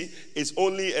beauty is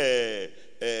only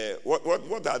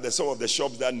what are some of the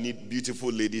shops that need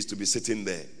beautiful ladies to be sitting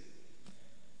there?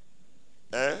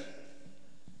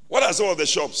 What are some of the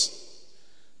shops?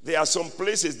 There are some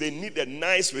places they need a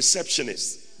nice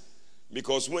receptionist,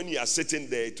 because when you are sitting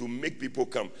there to make people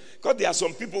come, because there are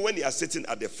some people when you are sitting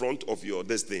at the front of your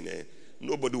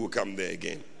nobody will come there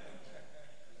again.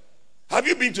 Have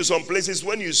you been to some places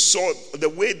when you saw the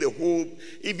way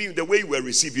even the way you were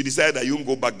received, you decided that you won't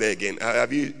go back there again?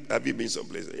 Have you been some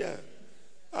places? Yeah,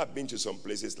 I've been to some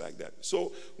places like that.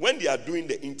 So when they are doing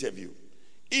the interview,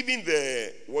 even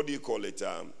the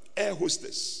air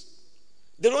hostess,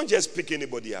 they don't just pick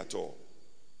anybody at all.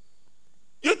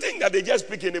 You think that they just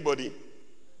pick anybody?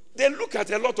 They look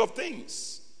at a lot of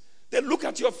things. They look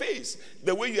at your face,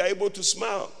 the way you are able to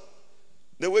smile,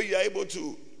 the way you are able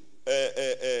to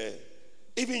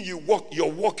even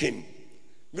you're walking,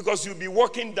 because you'll be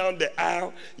walking down the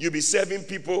aisle, you'll be serving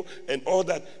people and all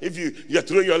that. If you're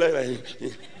throwing your leg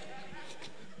like,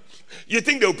 you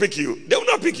think they'll pick you? They will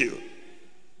not pick you.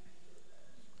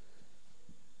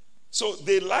 So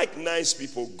they like nice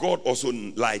people. God also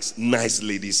likes nice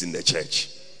ladies in the church.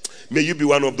 May you be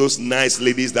one of those nice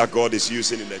ladies that God is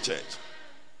using in the church.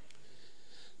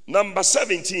 Number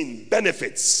 17,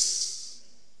 benefits.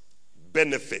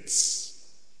 Benefits.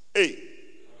 Hey.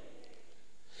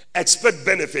 Expect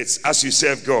benefits as you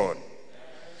serve God.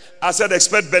 I said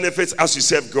expect benefits as you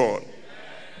serve God.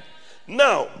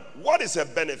 Now, what is a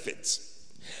benefit?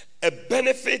 A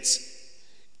benefit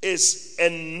is a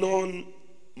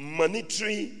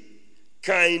non-monetary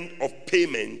kind of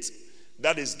payment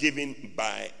that is given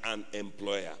by an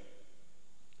employer.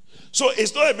 So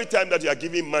it's not every time that you are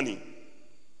giving money.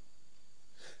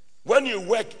 When you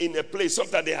work in a place,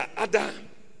 sometimes there are other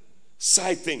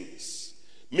side things.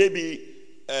 Maybe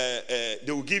they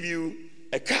will give you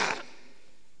a car.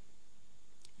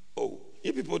 Oh,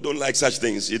 you people don't like such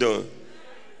things, you know.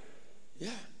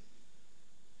 Yeah.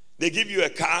 They give you a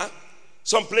car.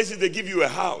 Some places they give you a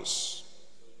house.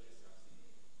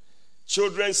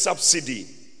 Children's subsidy.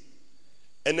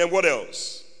 And then what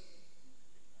else?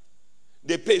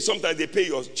 Sometimes they pay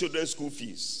your children's school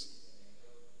fees.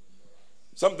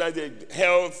 Sometimes they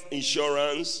health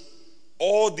insurance.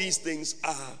 All these things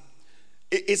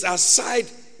it's aside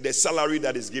the salary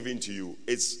that is given to you.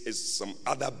 It's some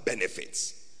other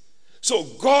benefits. So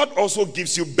God also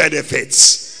gives you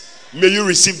benefits. May you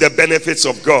receive the benefits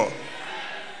of God.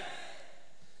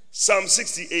 Psalm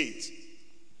 68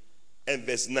 and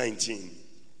verse 19.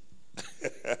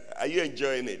 Are you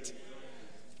enjoying it?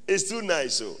 It's too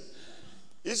nice. So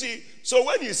you see, so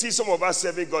when you see some of us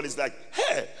serving God, it's like,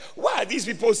 hey, why are these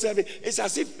people serving? It's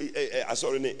as if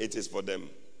it is for them.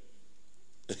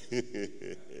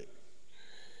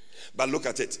 But look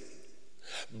at it.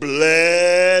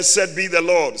 Blessed be the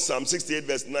Lord. Psalm 68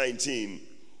 verse 19.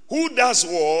 Who does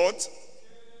what?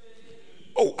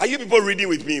 Oh, are you people reading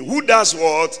with me? Who does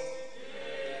what?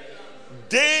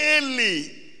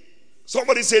 Daily.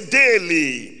 Somebody say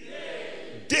daily.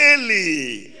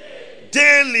 Daily.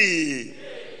 Daily.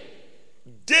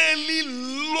 Daily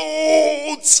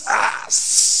loads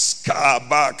us.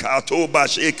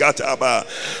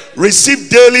 Receive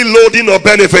daily loading of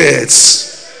benefits.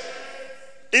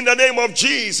 In the name of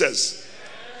Jesus.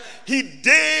 He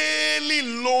daily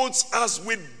loads us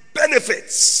with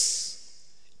benefits.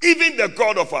 Even the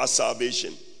God of our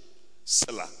salvation.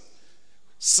 Selah.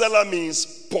 Selah means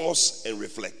pause and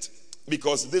reflect.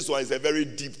 Because this one is a very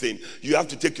deep thing. You have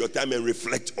to take your time and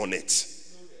reflect on it.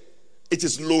 It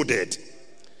is loaded.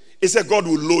 It said God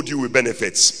will load you with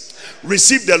benefits.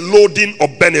 Receive the loading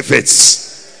of benefits.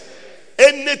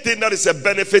 Anything that is a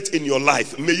benefit in your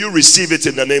life, may you receive it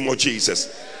in the name of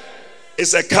Jesus.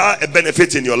 Is a car a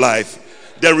benefit in your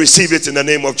life? Then receive it in the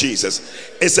name of Jesus.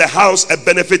 Is a house a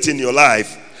benefit in your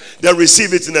life? Then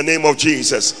receive it in the name of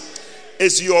Jesus.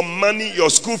 Is your money, your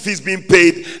school fees being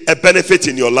paid a benefit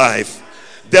in your life?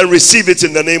 Then receive it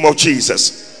in the name of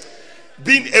Jesus.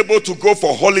 Being able to go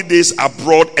for holidays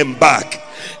abroad and back,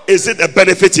 is it a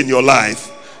benefit in your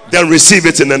life? Then receive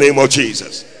it in the name of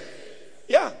Jesus.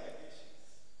 Yeah.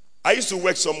 I used to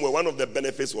work somewhere. One of the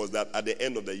benefits was that at the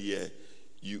end of the year,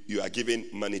 you are given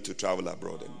money to travel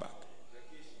abroad and back.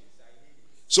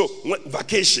 So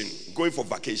going for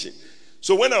vacation.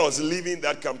 So when I was leaving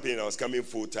that company and I was coming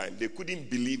full time, they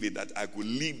couldn't believe it that I could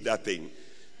leave that thing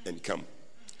and come.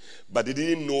 But they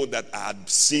didn't know that I had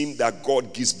seen that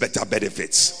God gives better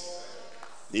benefits.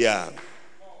 Yeah.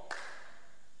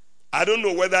 I don't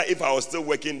know whether if I was still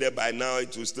working there by now,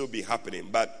 it will still be happening.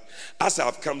 But as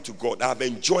I've come to God, I've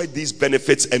enjoyed these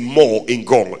benefits and more in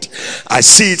God. I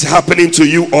see it happening to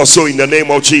you also in the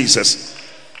name of Jesus.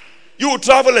 You will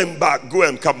travel and back, go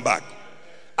and come back.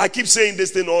 I keep saying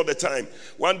this thing all the time.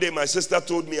 One day my sister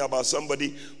told me about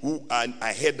somebody who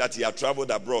I heard that he had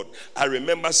traveled abroad. I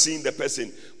remember seeing the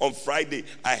person on Friday.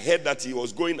 I heard that he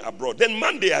was going abroad. Then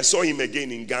Monday I saw him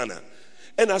again in Ghana.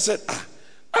 And I said,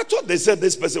 I thought they said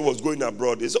this person was going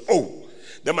abroad. They said, oh.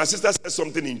 Then my sister said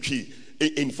something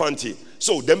in Fanti.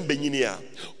 So them benyinia.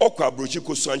 Okwa brochi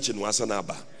kosanchi no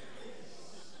asanaba.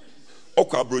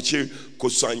 Okwa brochi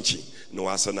kosanchi no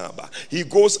asanaba. He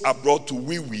goes abroad to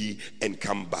wee and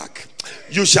come back.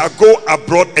 You shall go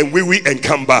abroad and wee and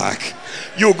come back.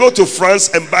 You go to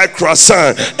France and buy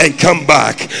croissant and come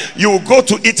back. You go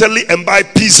to Italy and buy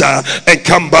pizza and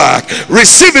come back.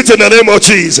 Receive it in the name of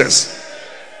Jesus.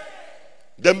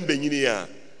 Dem benyinia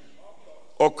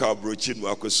okwa brochi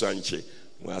no akosanchi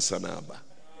no asanaba.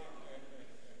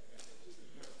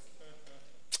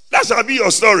 That shall be your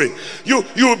story. You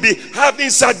will be having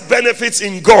such benefits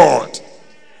in God.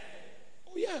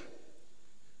 Oh yeah.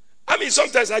 I mean,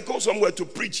 sometimes I go somewhere to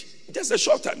preach just a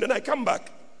short time, then I come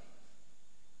back.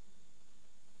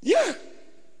 Yeah.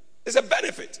 It's a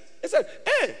benefit. It's a,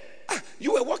 hey,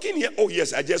 you were working here. Oh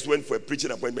yes, I just went for a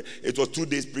preaching appointment. It was 2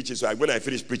 days preaching, so when I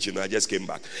finished preaching, I just came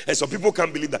back. And some people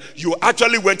can't believe that you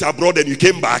actually went abroad and you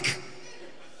came back.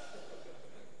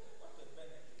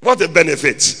 What a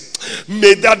benefit.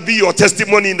 May that be your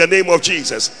testimony in the name of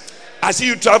Jesus. I see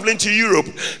you traveling to Europe,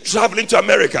 traveling to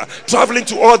America, traveling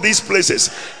to all these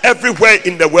places, everywhere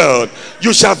in the world.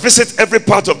 You shall visit every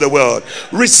part of the world.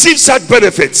 Receive such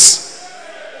benefits.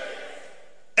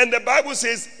 And the Bible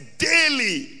says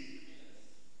daily.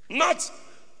 Not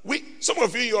some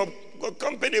of you, your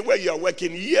company where you are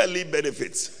working, yearly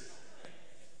benefits.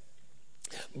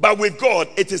 But with God,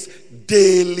 it is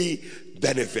daily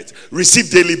benefit. Receive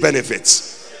daily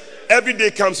benefits. Every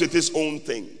day comes with its own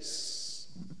things.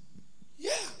 Yeah.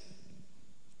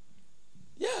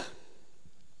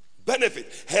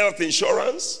 Benefit. Health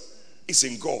insurance is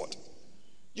in God.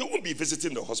 You won't be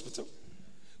visiting the hospital.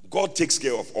 God takes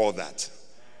care of all that.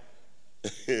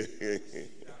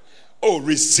 Oh,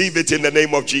 receive it in the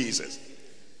name of Jesus.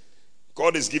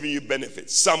 God is giving you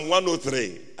benefits. Psalm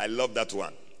 103. I love that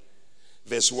one.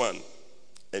 Verse 1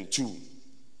 and 2.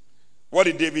 What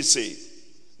did David say?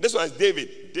 This one is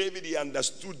David. David, he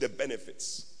understood the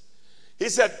benefits. He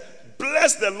said,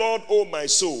 bless the Lord, O my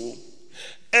soul,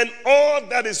 and all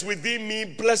that is within me,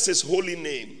 bless his holy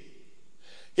name.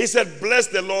 He said, bless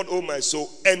the Lord, O my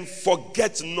soul, and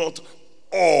forget not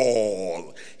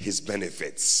all his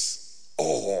benefits.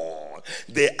 Oh,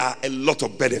 there are a lot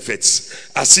of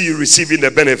benefits. I see you receiving the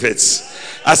benefits.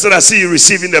 I said, I see you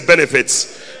receiving the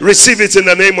benefits. Receive it in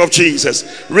the name of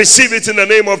Jesus. Receive it in the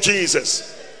name of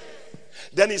Jesus.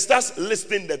 Then he starts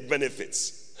listing the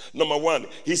benefits. Number 1,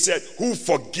 he said, who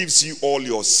forgives you all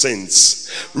your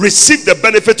sins? Receive the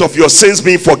benefit of your sins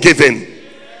being forgiven.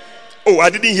 Oh, I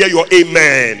didn't hear your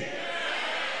amen.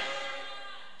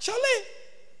 Charlie,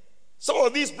 some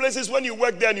of these places, when you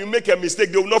work there and you make a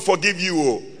mistake, they will not forgive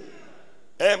you.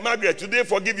 Margaret, today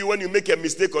forgive you when you make a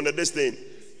mistake on this thing.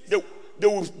 They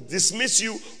will dismiss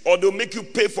you, or they'll make you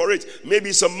pay for it.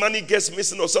 Maybe some money gets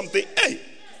missing or something. Hey.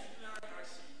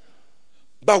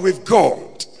 But with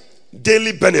God,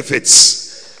 daily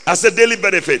benefits. I said daily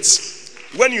benefits.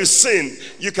 When you sin,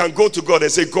 you can go to God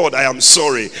and say, God, I am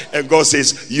sorry. And God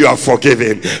says, you are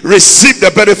forgiven. Receive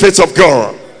the benefits of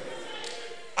God.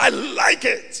 I like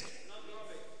it.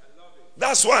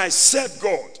 That's why I serve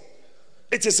God.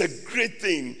 It is a great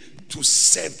thing to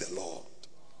serve the Lord.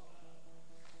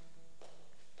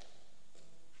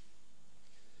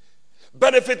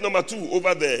 Benefit number 2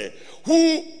 over there.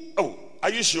 Are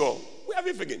you sure? Where have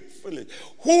you forgotten?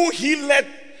 Who healed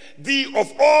thee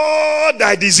of all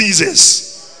thy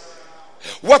diseases?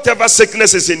 Whatever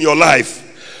sickness is in your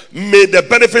life, may the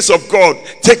benefits of God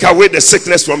take away the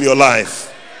sickness from your life.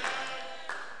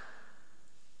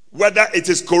 Whether it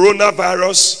is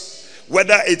coronavirus,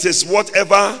 whether it is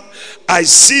whatever, I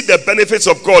see the benefits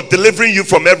of God delivering you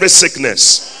from every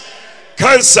sickness.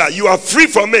 Cancer, you are free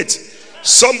from it.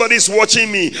 Somebody's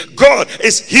watching me. God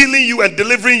is healing you and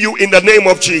delivering you in the name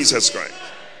of Jesus Christ.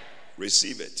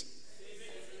 Receive it.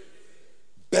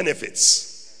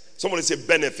 Benefits. Somebody say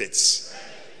benefits.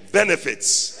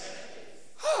 Benefits.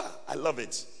 I love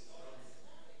it.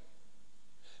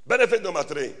 Benefit number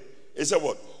 3 is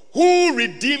what? Who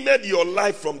redeemed your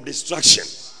life from destruction?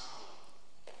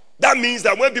 That means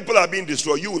that when people are being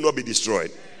destroyed, you will not be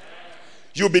destroyed.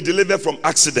 You'll be delivered from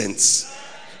accidents.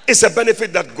 It's a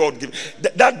benefit that God gives.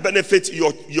 That benefit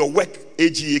your work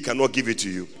AGA cannot give it to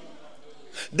you.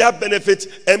 That benefit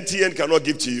MTN cannot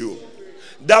give to you.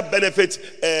 That benefit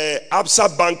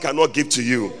Absa Bank cannot give to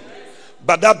you.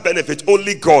 But that benefit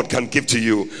only God can give to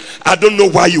you. I don't know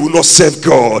why you will not serve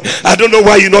God. I don't know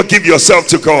why you will not give yourself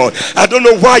to God. I don't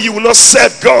know why you will not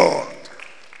serve God.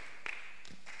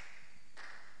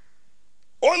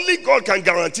 Only God can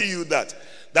guarantee you that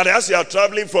as you are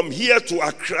traveling from here to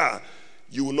Accra,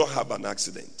 you will not have an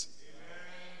accident.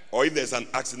 Or if there's an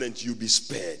accident, you'll be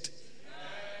spared.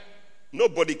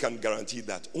 Nobody can guarantee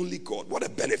that. Only God. What a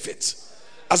benefit.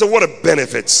 I said, what a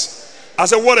benefit. I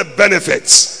said, what a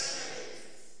benefit.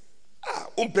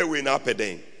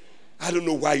 I don't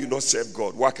know why you not serve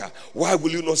God. Waka, why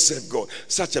will you not serve God?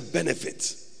 Such a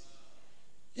benefit.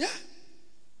 Yeah.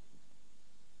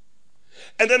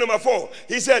 And then number 4,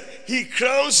 he said, he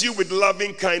crowns you with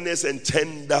loving kindness and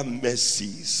tender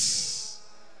mercies.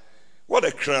 What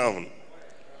a crown.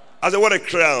 I said, what a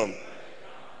crown.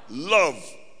 Love.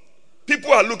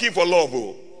 People are looking for love.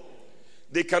 Oh.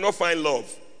 They cannot find love.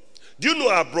 Do you know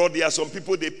abroad there are some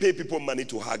people, they pay people money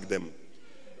to hug them.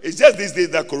 It's just these days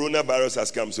that coronavirus has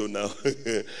come, so now.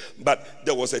 But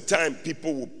there was a time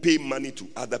people would pay money to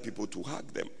other people to hug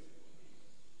them.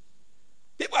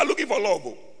 People are looking for love.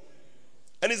 Oh.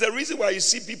 And it's the reason why you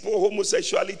see people,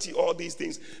 homosexuality, all these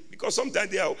things. Because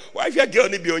sometimes they are, why if your girl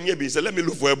need be on your say, let me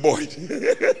look for a boy.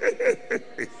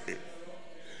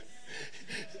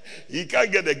 He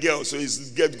can't get a girl, so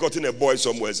he's gotten a boy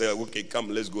somewhere. Say, okay, come,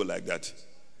 let's go like that.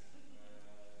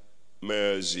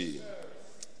 Mercy.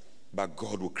 But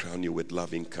God will crown you with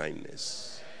loving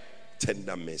kindness,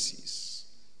 tender mercies.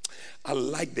 I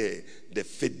like the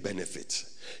fifth benefit.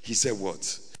 He said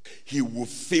what? He will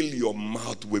fill your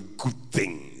mouth with good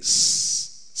things.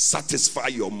 Satisfy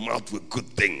your mouth with good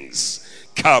things.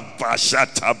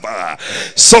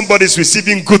 Somebody's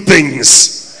receiving good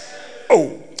things.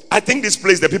 Oh, I think this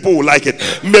place, the people will like it.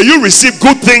 May you receive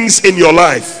good things in your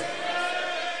life.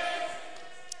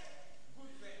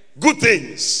 Good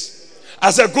things.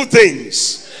 I said good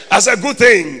things. I said good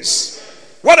things.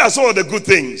 What are some of the good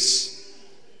things?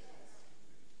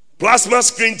 Plasma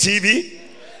screen TV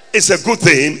is a good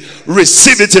thing.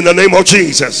 Receive it in the name of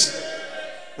Jesus.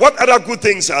 What other good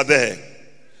things are there?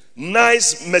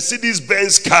 Nice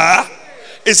Mercedes-Benz car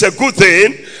is a good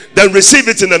thing. Then receive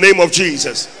it in the name of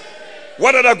Jesus.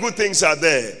 What other good things are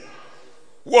there?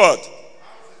 What?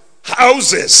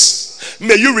 Houses.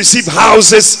 May you receive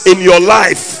houses in your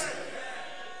life.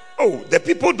 Oh, the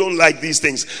people don't like these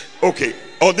things. Okay.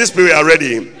 Oh, this people are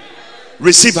ready.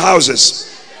 Receive houses.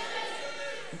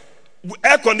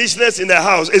 Air conditioners in the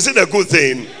house. Is it a good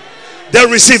thing? Then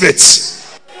receive it.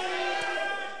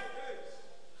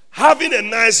 Having a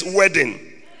nice wedding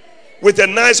with a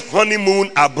nice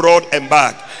honeymoon abroad and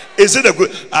back. Is it a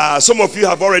good? Some of you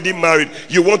have already married.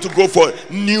 You want to go for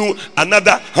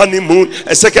another honeymoon,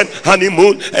 a second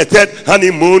honeymoon, a third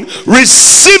honeymoon.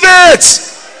 Receive it.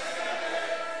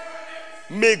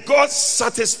 May God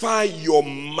satisfy your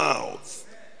mouth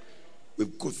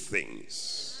with good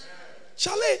things.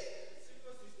 Charlie,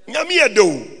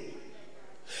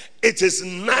 it is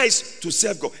nice to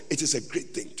serve God. It is a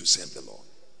great thing to serve the Lord.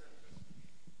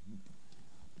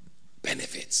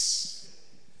 Benefits.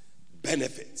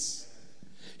 Benefits.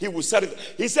 He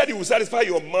said he will satisfy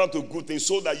your mouth with good things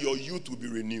so that your youth will be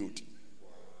renewed.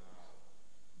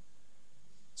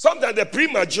 Sometimes the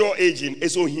premature aging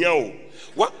is so here.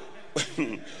 What?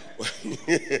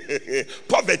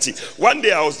 Poverty. One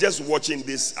day I was just watching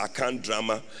this Akan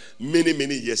drama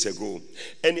many years ago,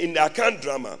 and in the Akan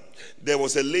drama there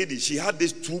was a lady. She had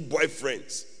these 2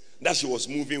 boyfriends that she was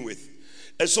moving with,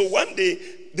 and so one day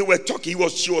they were talking.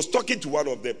 She was talking to one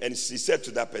of them, and she said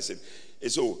to that person,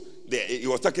 and so he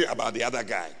was talking about the other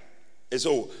guy, and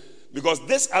so because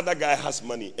this other guy has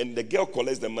money, and the girl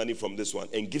collects the money from this one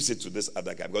and gives it to this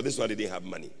other guy because this one didn't have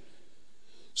money.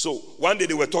 So one day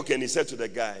they were talking, and he said to the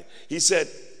guy, he said,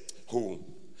 "Oh,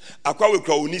 akwa we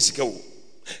kwa unisika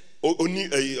oni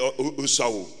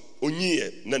usawo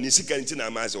oni na nisika nti na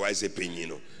amaze why say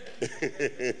penino."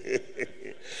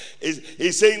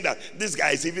 He's saying that this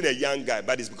guy is even a young guy,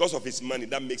 but it's because of his money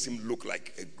that makes him look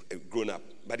like a grown up,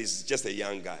 but he's just a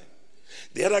young guy.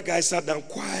 The other guy sat down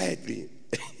quietly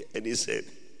and he said,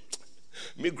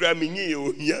 "Me grandma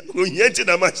onya nti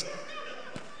na amaze."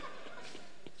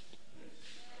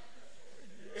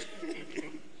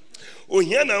 Oh,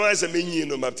 here now I say, "Many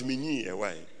no map to me,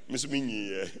 why, Miss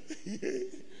Minnie."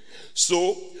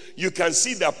 So you can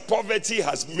see that poverty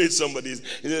has made somebody.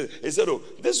 He said, "Oh,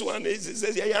 this one is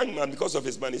a young man because of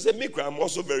his money." He said, "Me, I'm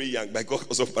also very young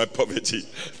because of my poverty.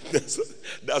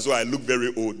 That's why I look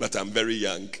very old, but I'm very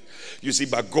young." You see,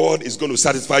 but God is going to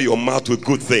satisfy your mouth with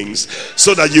good things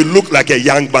so that you look like a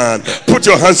young man. Put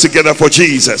your hands together for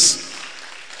Jesus.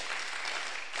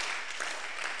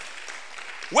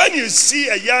 When you see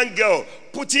a young girl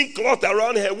putting cloth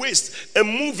around her waist and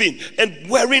moving and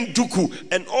wearing duku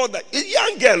and all that, a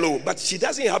young girl, but she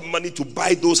doesn't have money to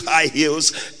buy those high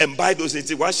heels and buy those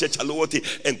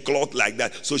and cloth like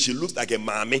that, so she looks like a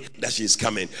mommy that she's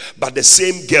coming. But the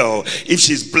same girl, if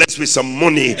she's blessed with some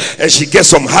money and she gets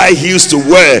some high heels to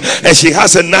wear and she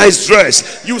has a nice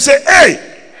dress, you say, "Hey,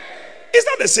 it's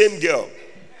not the same girl."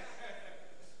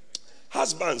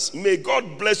 Husbands, may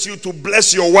God bless you to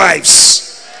bless your wives.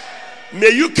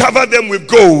 May you cover them with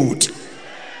gold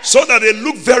so that they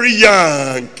look very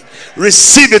young.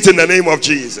 Receive it in the name of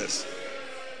Jesus.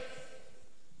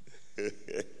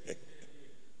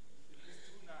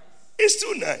 It's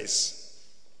too nice.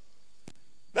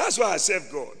 That's why I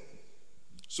serve God.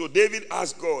 So David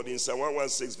asked God in Psalm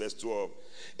 116 verse 12.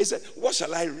 He said, "What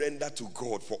shall I render to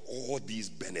God for all these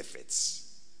benefits?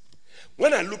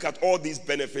 When I look at all these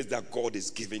benefits that God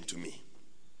is giving to me,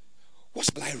 what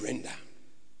shall I render?"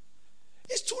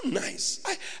 It's too nice.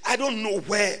 I don't know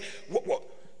where. What.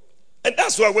 And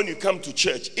that's why when you come to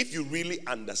church, if you really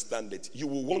understand it, you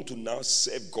will want to now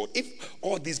serve God. If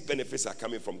all these benefits are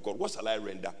coming from God, what shall I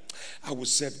render? I will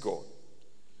serve God.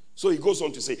 So he goes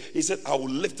on to say, he said, "I will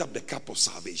lift up the cup of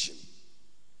salvation.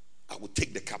 I will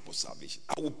take the cup of salvation.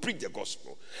 I will preach the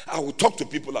gospel. I will talk to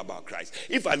people about Christ."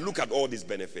 If I look at all these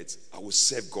benefits, I will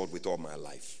serve God with all my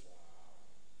life.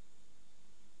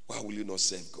 Why will you not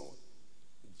serve God?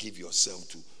 Give yourself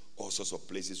to all sorts of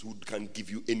places who can't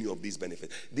give you any of these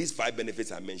benefits. These 5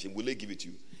 benefits I mentioned, will they give it to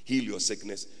you? Heal your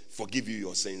sickness, forgive you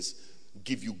your sins,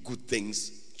 give you good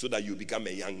things so that you become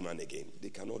a young man again. They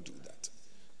cannot do that.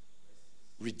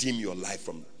 Redeem your life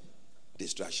from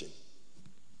distraction.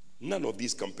 None of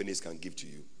these companies can give to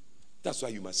you. That's why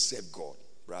you must serve God.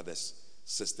 Brothers,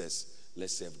 sisters,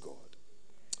 let's serve God.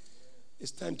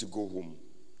 It's time to go home.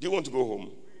 Do you want to go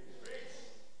home?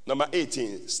 Number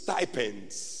 18,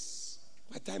 stipends.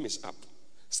 My time is up.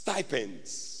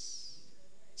 Stipends.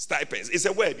 Stipends. It's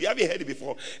a word. You haven't heard it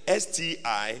before.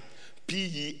 stipends.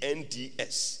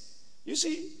 You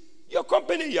see, your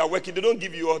company you are working, they don't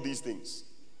give you all these things.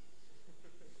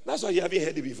 That's why you haven't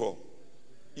heard it before.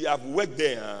 You have worked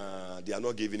there, they are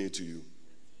not giving it to you.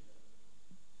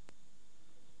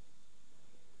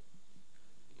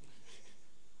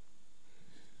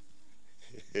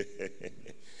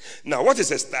 Now, what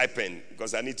is a stipend?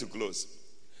 Because I need to close.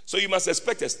 So you must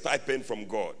expect a stipend from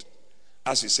God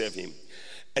as you serve him.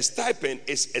 A stipend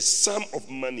is a sum of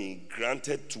money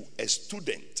granted to a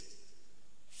student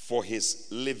for his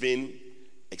living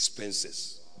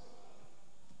expenses.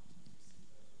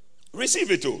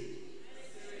 Receive it too.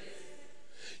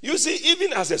 You see,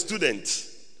 even as a student,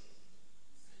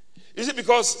 you see,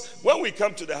 because when we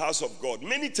come to the house of God,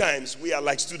 many times we are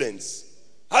like students.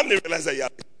 How many realize that you are?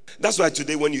 That's why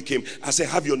today when you came, I said,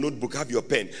 have your notebook, have your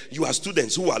pen. You are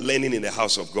students who are learning in the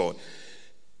house of God.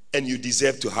 And you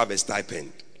deserve to have a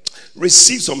stipend.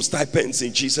 Receive some stipends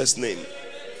in Jesus' name.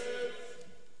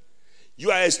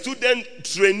 You are a student,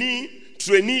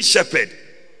 trainee shepherd,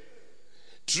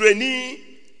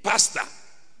 trainee pastor,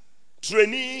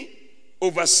 trainee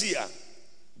overseer.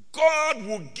 God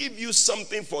will give you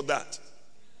something for that.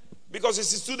 Because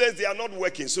it's the students, they are not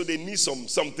working, so they need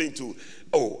something to.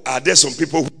 Oh, are there some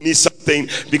people who need something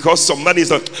because some money is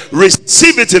not?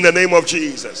 Receive it in the name of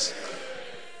Jesus.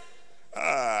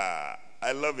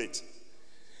 I love it.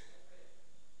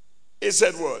 He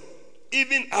said what?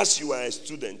 Even as you are a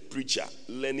student preacher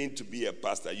learning to be a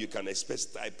pastor, you can expect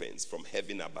stipends from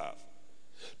heaven above.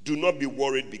 Do not be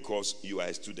worried because you are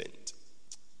a student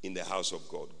in the house of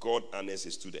God. God honors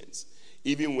his students.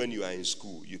 Even when you are in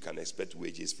school, you can expect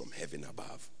wages from heaven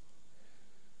above.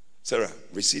 Sarah,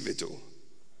 receive it all.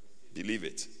 Believe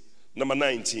it. Number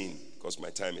 19, because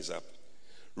my time is up.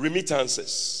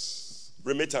 Remittances.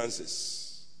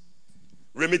 Remittances.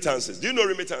 Remittances. Do you know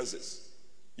remittances?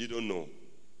 You don't know.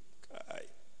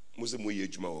 Muslim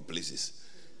places.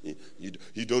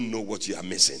 You don't know what you are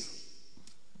missing.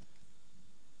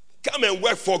 Come and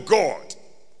work for God.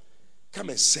 Come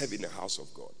and serve in the house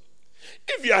of God.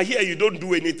 If you are here, you don't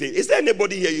do anything. Is there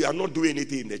anybody here you are not doing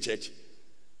anything in the church?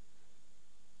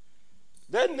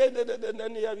 Then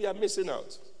you are missing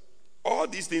out. All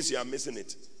these things you are missing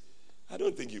it. I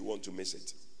don't think you want to miss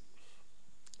it.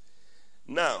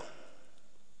 Now,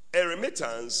 A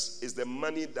remittance is the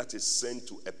money that is sent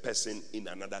to a person in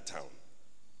another town.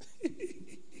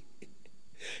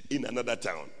 In another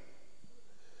town.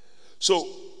 So,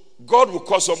 God will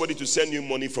cause somebody to send you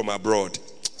money from abroad.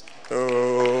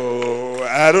 Oh,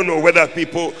 I don't know whether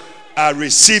people are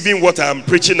receiving what I'm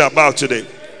preaching about today.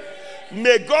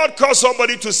 May God cause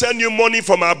somebody to send you money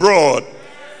from abroad.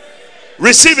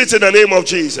 Receive it in the name of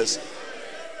Jesus.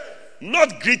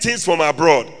 Not greetings from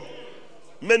abroad.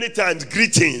 Many times,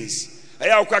 greetings.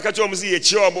 Tell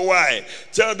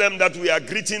them that we are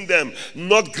greeting them,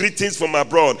 not greetings from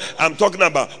abroad. I'm talking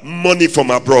about money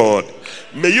from abroad.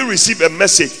 May you receive a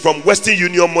message from Western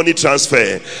Union Money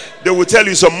Transfer. They will tell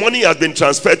you some money has been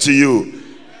transferred to you.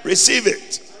 Receive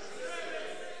it.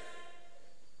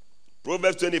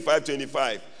 Proverbs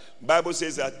 25:25. Bible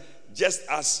says that just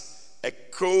as a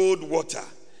cold water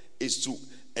is to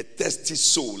a thirsty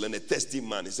soul and a thirsty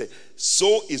man, it says,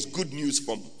 so is good news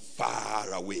from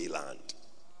far away land.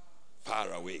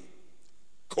 Far away.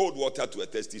 Cold water to a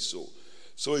thirsty soul.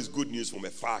 So is good news from a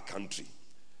far country.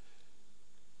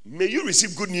 May you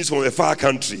receive good news from a far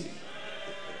country.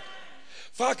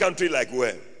 Far country like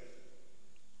where?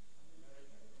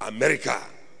 America.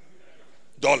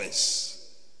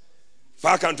 Dollars.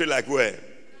 Far country like where?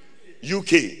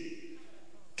 UK.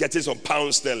 Getting some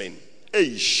pound sterling.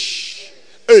 Eish.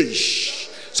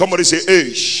 Eish. Somebody say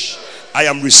eish. I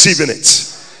am receiving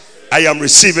it. I am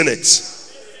receiving it.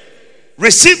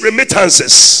 Receive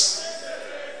remittances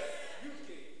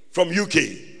from UK.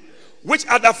 Which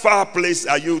other far place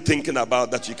are you thinking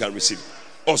about that you can receive?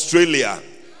 Australia.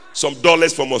 Some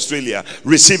dollars from Australia.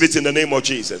 Receive it in the name of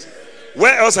Jesus.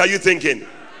 Where else are you thinking?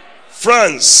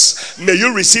 France. May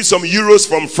you receive some euros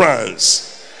from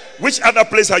France. Which other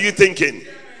place are you thinking?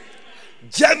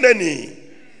 Germany.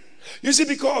 You see,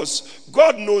 because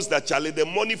God knows that, Charlie, the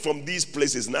money from these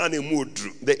places now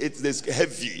it's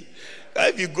heavy.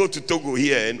 If you go to Togo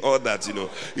here and all that,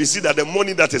 you see that the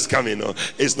money that is coming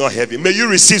is not heavy. May you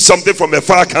receive something from a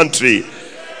far country.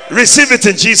 Receive it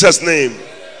in Jesus' name.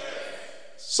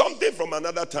 Something from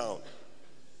another town.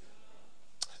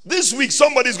 This week,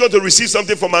 somebody is going to receive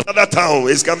something from another town.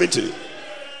 It's coming to you.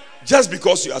 Just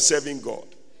because you are serving God.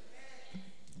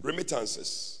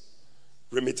 Remittances.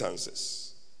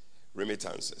 Remittances.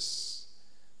 Remittances.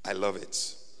 I love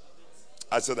it.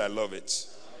 I said I love it.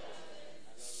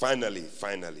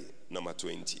 Finally, number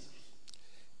 20.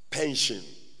 Pension.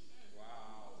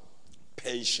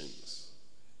 Pensions.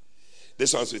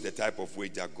 This one's with the type of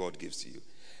wage that God gives to you.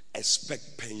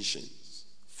 Expect pensions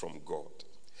from God.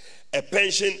 A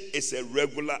pension is a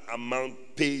regular amount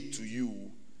paid to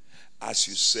you as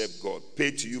you serve God.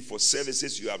 Paid to you for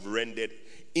services you have rendered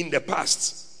in the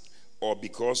past or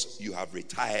because you have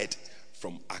retired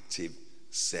from active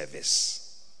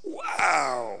service.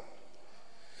 Wow.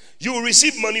 You will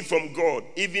receive money from God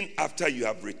even after you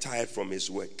have retired from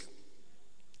his work.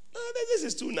 Oh, this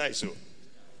is too nice.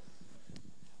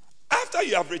 After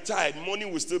you have retired, money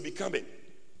will still be coming.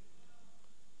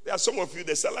 There are some of you,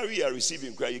 the salary you are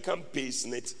receiving, you can't pay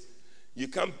SNIT. You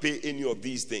can't pay any of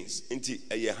these things.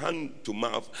 Hand to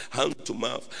mouth, hand to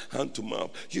mouth, hand to mouth.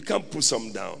 You can't put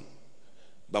some down.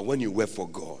 But when you work for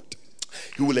God,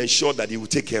 he will ensure that he will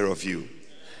take care of you.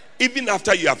 Even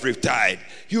after you have retired,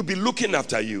 he'll be looking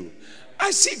after you.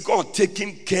 I see God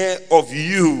taking care of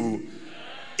you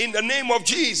in the name of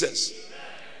Jesus.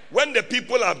 When the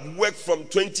people have worked from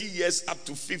 20 years up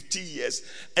to 50 years,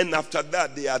 and after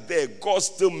that they are there, God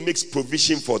still makes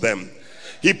provision for them.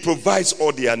 He provides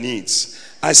all their needs.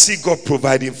 I see God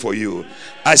providing for you.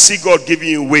 I see God giving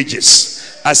you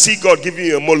wages. I see God giving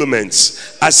you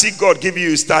emoluments. I see God giving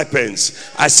you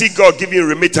stipends. I see God giving you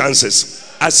remittances.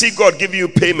 I see God giving you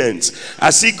payments.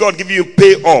 I see God giving you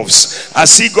payoffs. I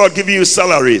see God giving you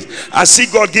salaries. I see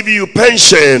God giving you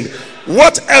pension.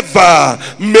 Whatever,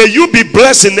 may you be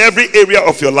blessed in every area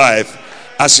of your life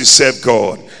as you serve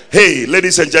God. Hey,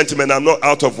 ladies and gentlemen, I'm not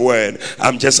out of word.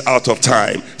 I'm just out of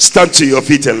time. Stand to your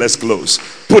feet and let's close.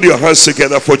 Put your hands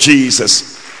together for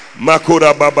Jesus.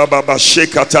 Makura baba baba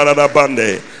shekatara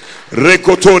bande.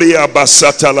 Rekotoria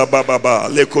basatala baba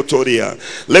lekotoria.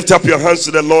 Lift up your hands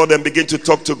to the Lord and begin to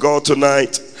talk to God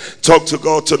tonight. Talk to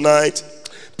God tonight.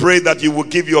 Pray that you will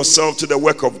give yourself to the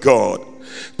work of God.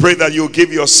 Pray that you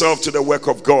give yourself to the work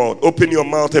of God. Open your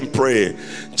mouth and pray.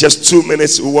 Just 2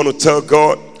 minutes. We want to tell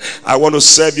God, I want to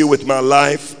serve you with my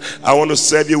life. I want to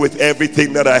serve you with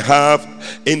everything that I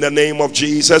have in the name of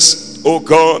Jesus. Oh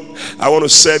God, I want to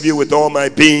serve you with all my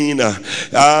being. Paul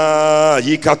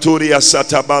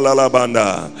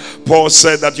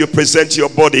said that you present your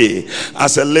body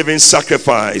as a living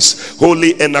sacrifice,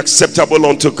 holy and acceptable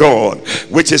unto God,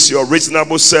 which is your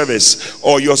reasonable service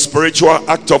or your spiritual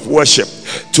act of worship.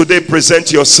 Today,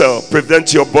 present yourself,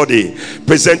 present your body,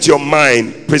 present your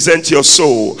mind, present your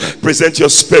soul, present your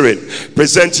spirit,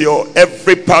 present your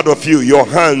every part of you, your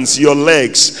hands, your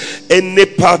legs, any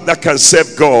part that can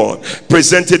serve God.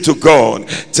 Present it to God.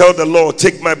 Tell the Lord,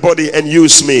 take my body and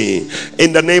use me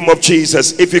in the name of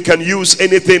Jesus. If you can use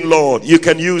anything, Lord, you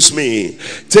can use me.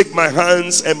 Take my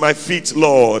hands and my feet,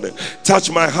 Lord. Touch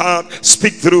my heart,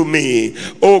 speak through me.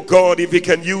 Oh God, if you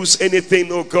can use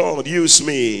anything, oh God, use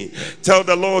me. Tell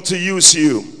the Lord to use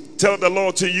you. Tell the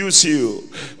Lord to use you.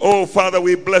 Oh Father,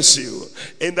 we bless you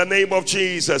in the name of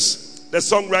Jesus. The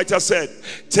songwriter said,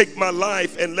 take my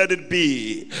life and let it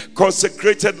be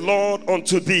consecrated, Lord,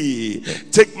 unto thee.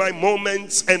 Take my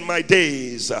moments and my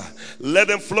days, let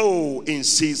them flow in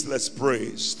ceaseless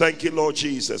praise. Thank you, Lord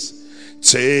Jesus.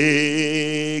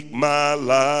 Take my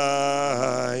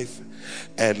life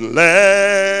and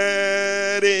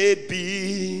let it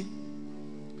be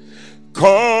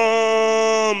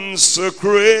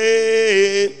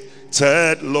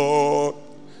consecrated, Lord,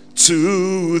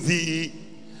 to thee.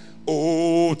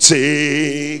 Oh,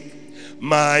 take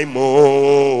my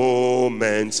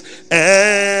moments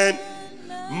and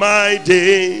my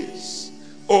days.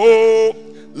 Oh,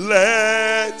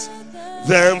 let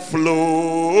them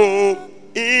flow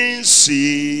in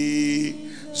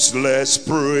ceaseless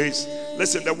praise.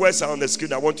 Listen, the words are on the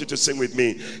screen. I want you to sing with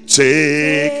me.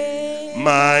 Take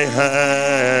my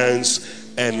hands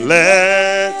and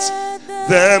let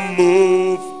them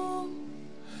move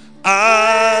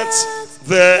at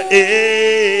the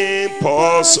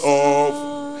impulse of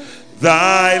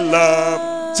thy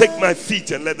love. Take my feet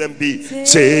and let them be.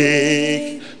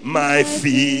 Take my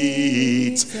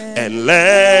feet and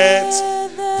let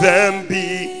them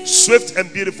be swift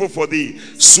and beautiful for thee.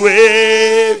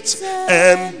 Swift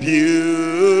and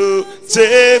beautiful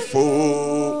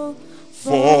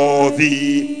for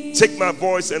thee. Take my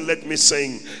voice and let me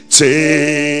sing.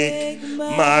 Take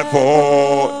my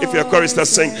voice. If you're a chorister,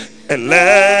 sing. And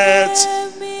let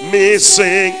me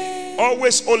sing.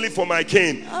 Always only for my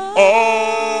King.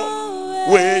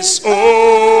 Always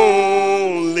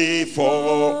only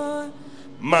for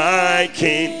my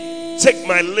King. Take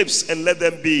my lips and let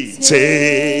them be.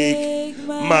 Take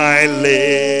my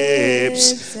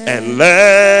lips and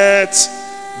let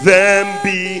them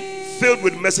be filled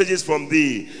with messages from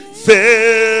thee.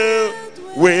 Filled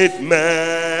with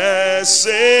messages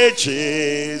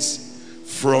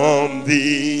from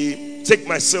thee. Take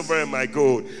my silver and my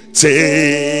gold.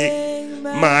 Take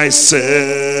my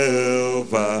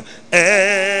silver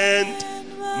and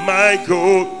my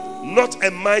gold. Not a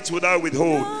mite would I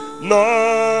withhold.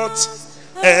 Not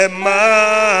a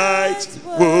mite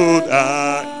would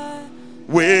I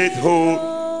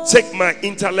withhold. Take my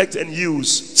intellect and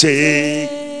use.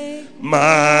 Take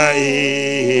my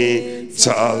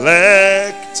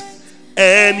intellect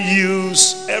and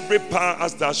use every power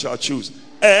as thou shalt choose.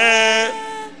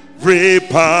 Every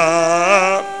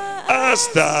power as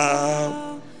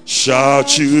thou shalt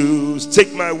choose.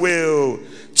 Take my will.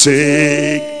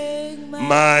 Take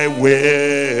my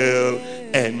will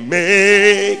and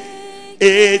make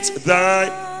it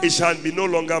thine. It shall be no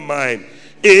longer mine.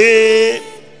 It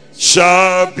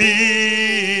shall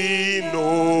be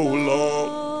no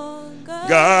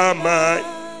longer mine.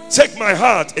 Take my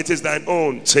heart, it is thine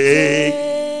own. Take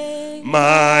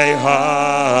my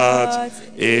heart,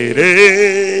 it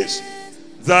is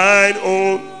thine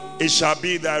own. It shall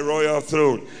be thy royal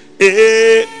throne.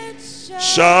 It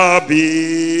shall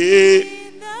be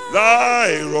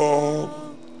thy royal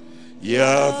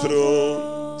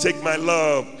throne. Take my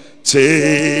love.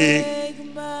 Take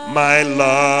my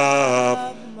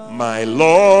love, my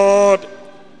Lord.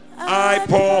 I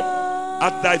pour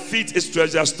at thy feet is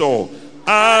treasure store.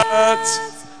 At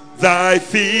thy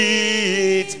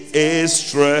feet is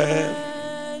strength.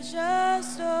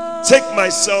 Take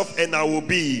myself and I will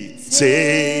be.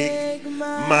 Take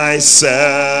myself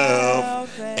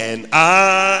and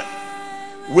I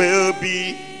will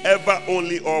be ever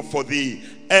only all for thee.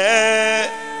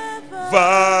 Ever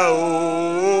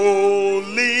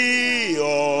only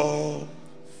all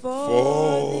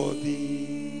for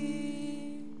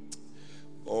thee.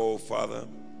 Oh Father,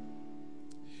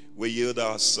 we yield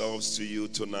ourselves to you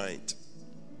tonight.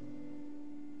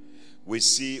 We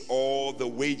see all the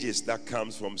wages that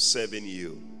comes from serving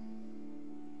you.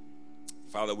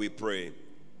 Father, we pray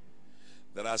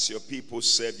that as your people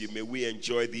serve you, may we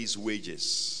enjoy these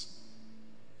wages.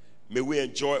 May we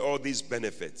enjoy all these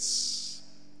benefits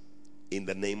in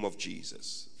the name of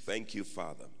Jesus. Thank you,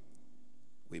 Father.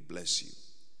 We bless you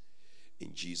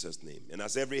in Jesus' name. And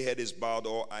as every head is bowed,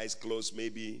 all eyes closed,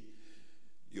 maybe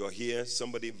you're here,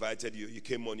 somebody invited you, you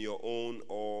came on your own,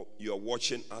 or you're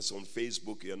watching us on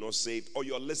Facebook, you're not saved, or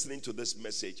you're listening to this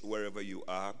message wherever you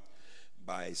are,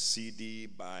 by CD,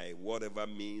 by whatever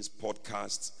means,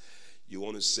 podcasts. You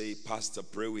want to say, Pastor,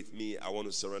 pray with me. I want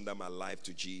to surrender my life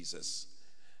to Jesus.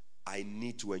 I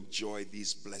need to enjoy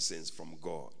these blessings from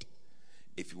God.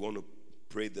 If you want to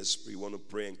pray this, you want to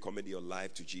pray and commit your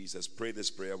life to Jesus, pray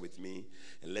this prayer with me,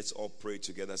 and let's all pray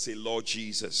together. Say, Lord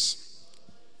Jesus,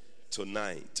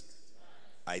 tonight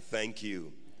I thank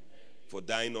you for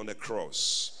dying on the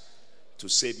cross to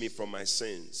save me from my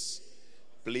sins.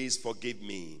 Please forgive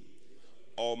me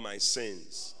all my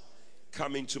sins.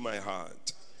 Come into my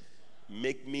heart.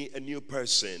 Make me a new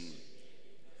person.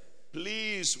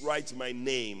 Please write my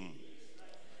name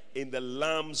in the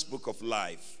Lamb's Book of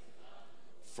Life.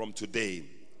 From today,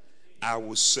 I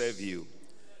will serve you.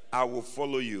 I will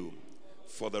follow you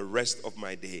for the rest of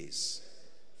my days.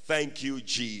 Thank you,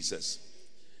 Jesus,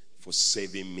 for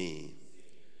saving me.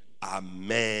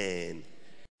 Amen.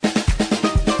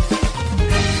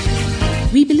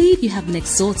 We believe you have been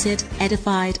exhorted,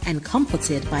 edified, and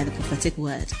comforted by the prophetic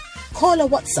word. Call or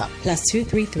WhatsApp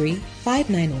 +233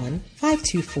 591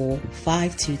 524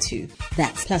 522.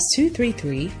 That's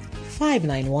 +233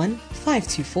 591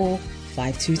 524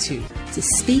 522 to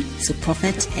speak to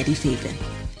Prophet Eddie Fabian.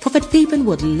 Prophet Fabian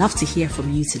would love to hear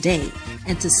from you today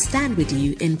and to stand with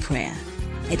you in prayer.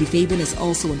 Eddie Fabian is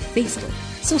also on Facebook,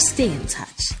 so stay in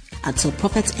touch. Until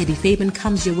Prophet Eddie Fabian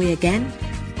comes your way again,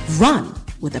 run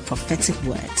with the prophetic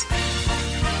word.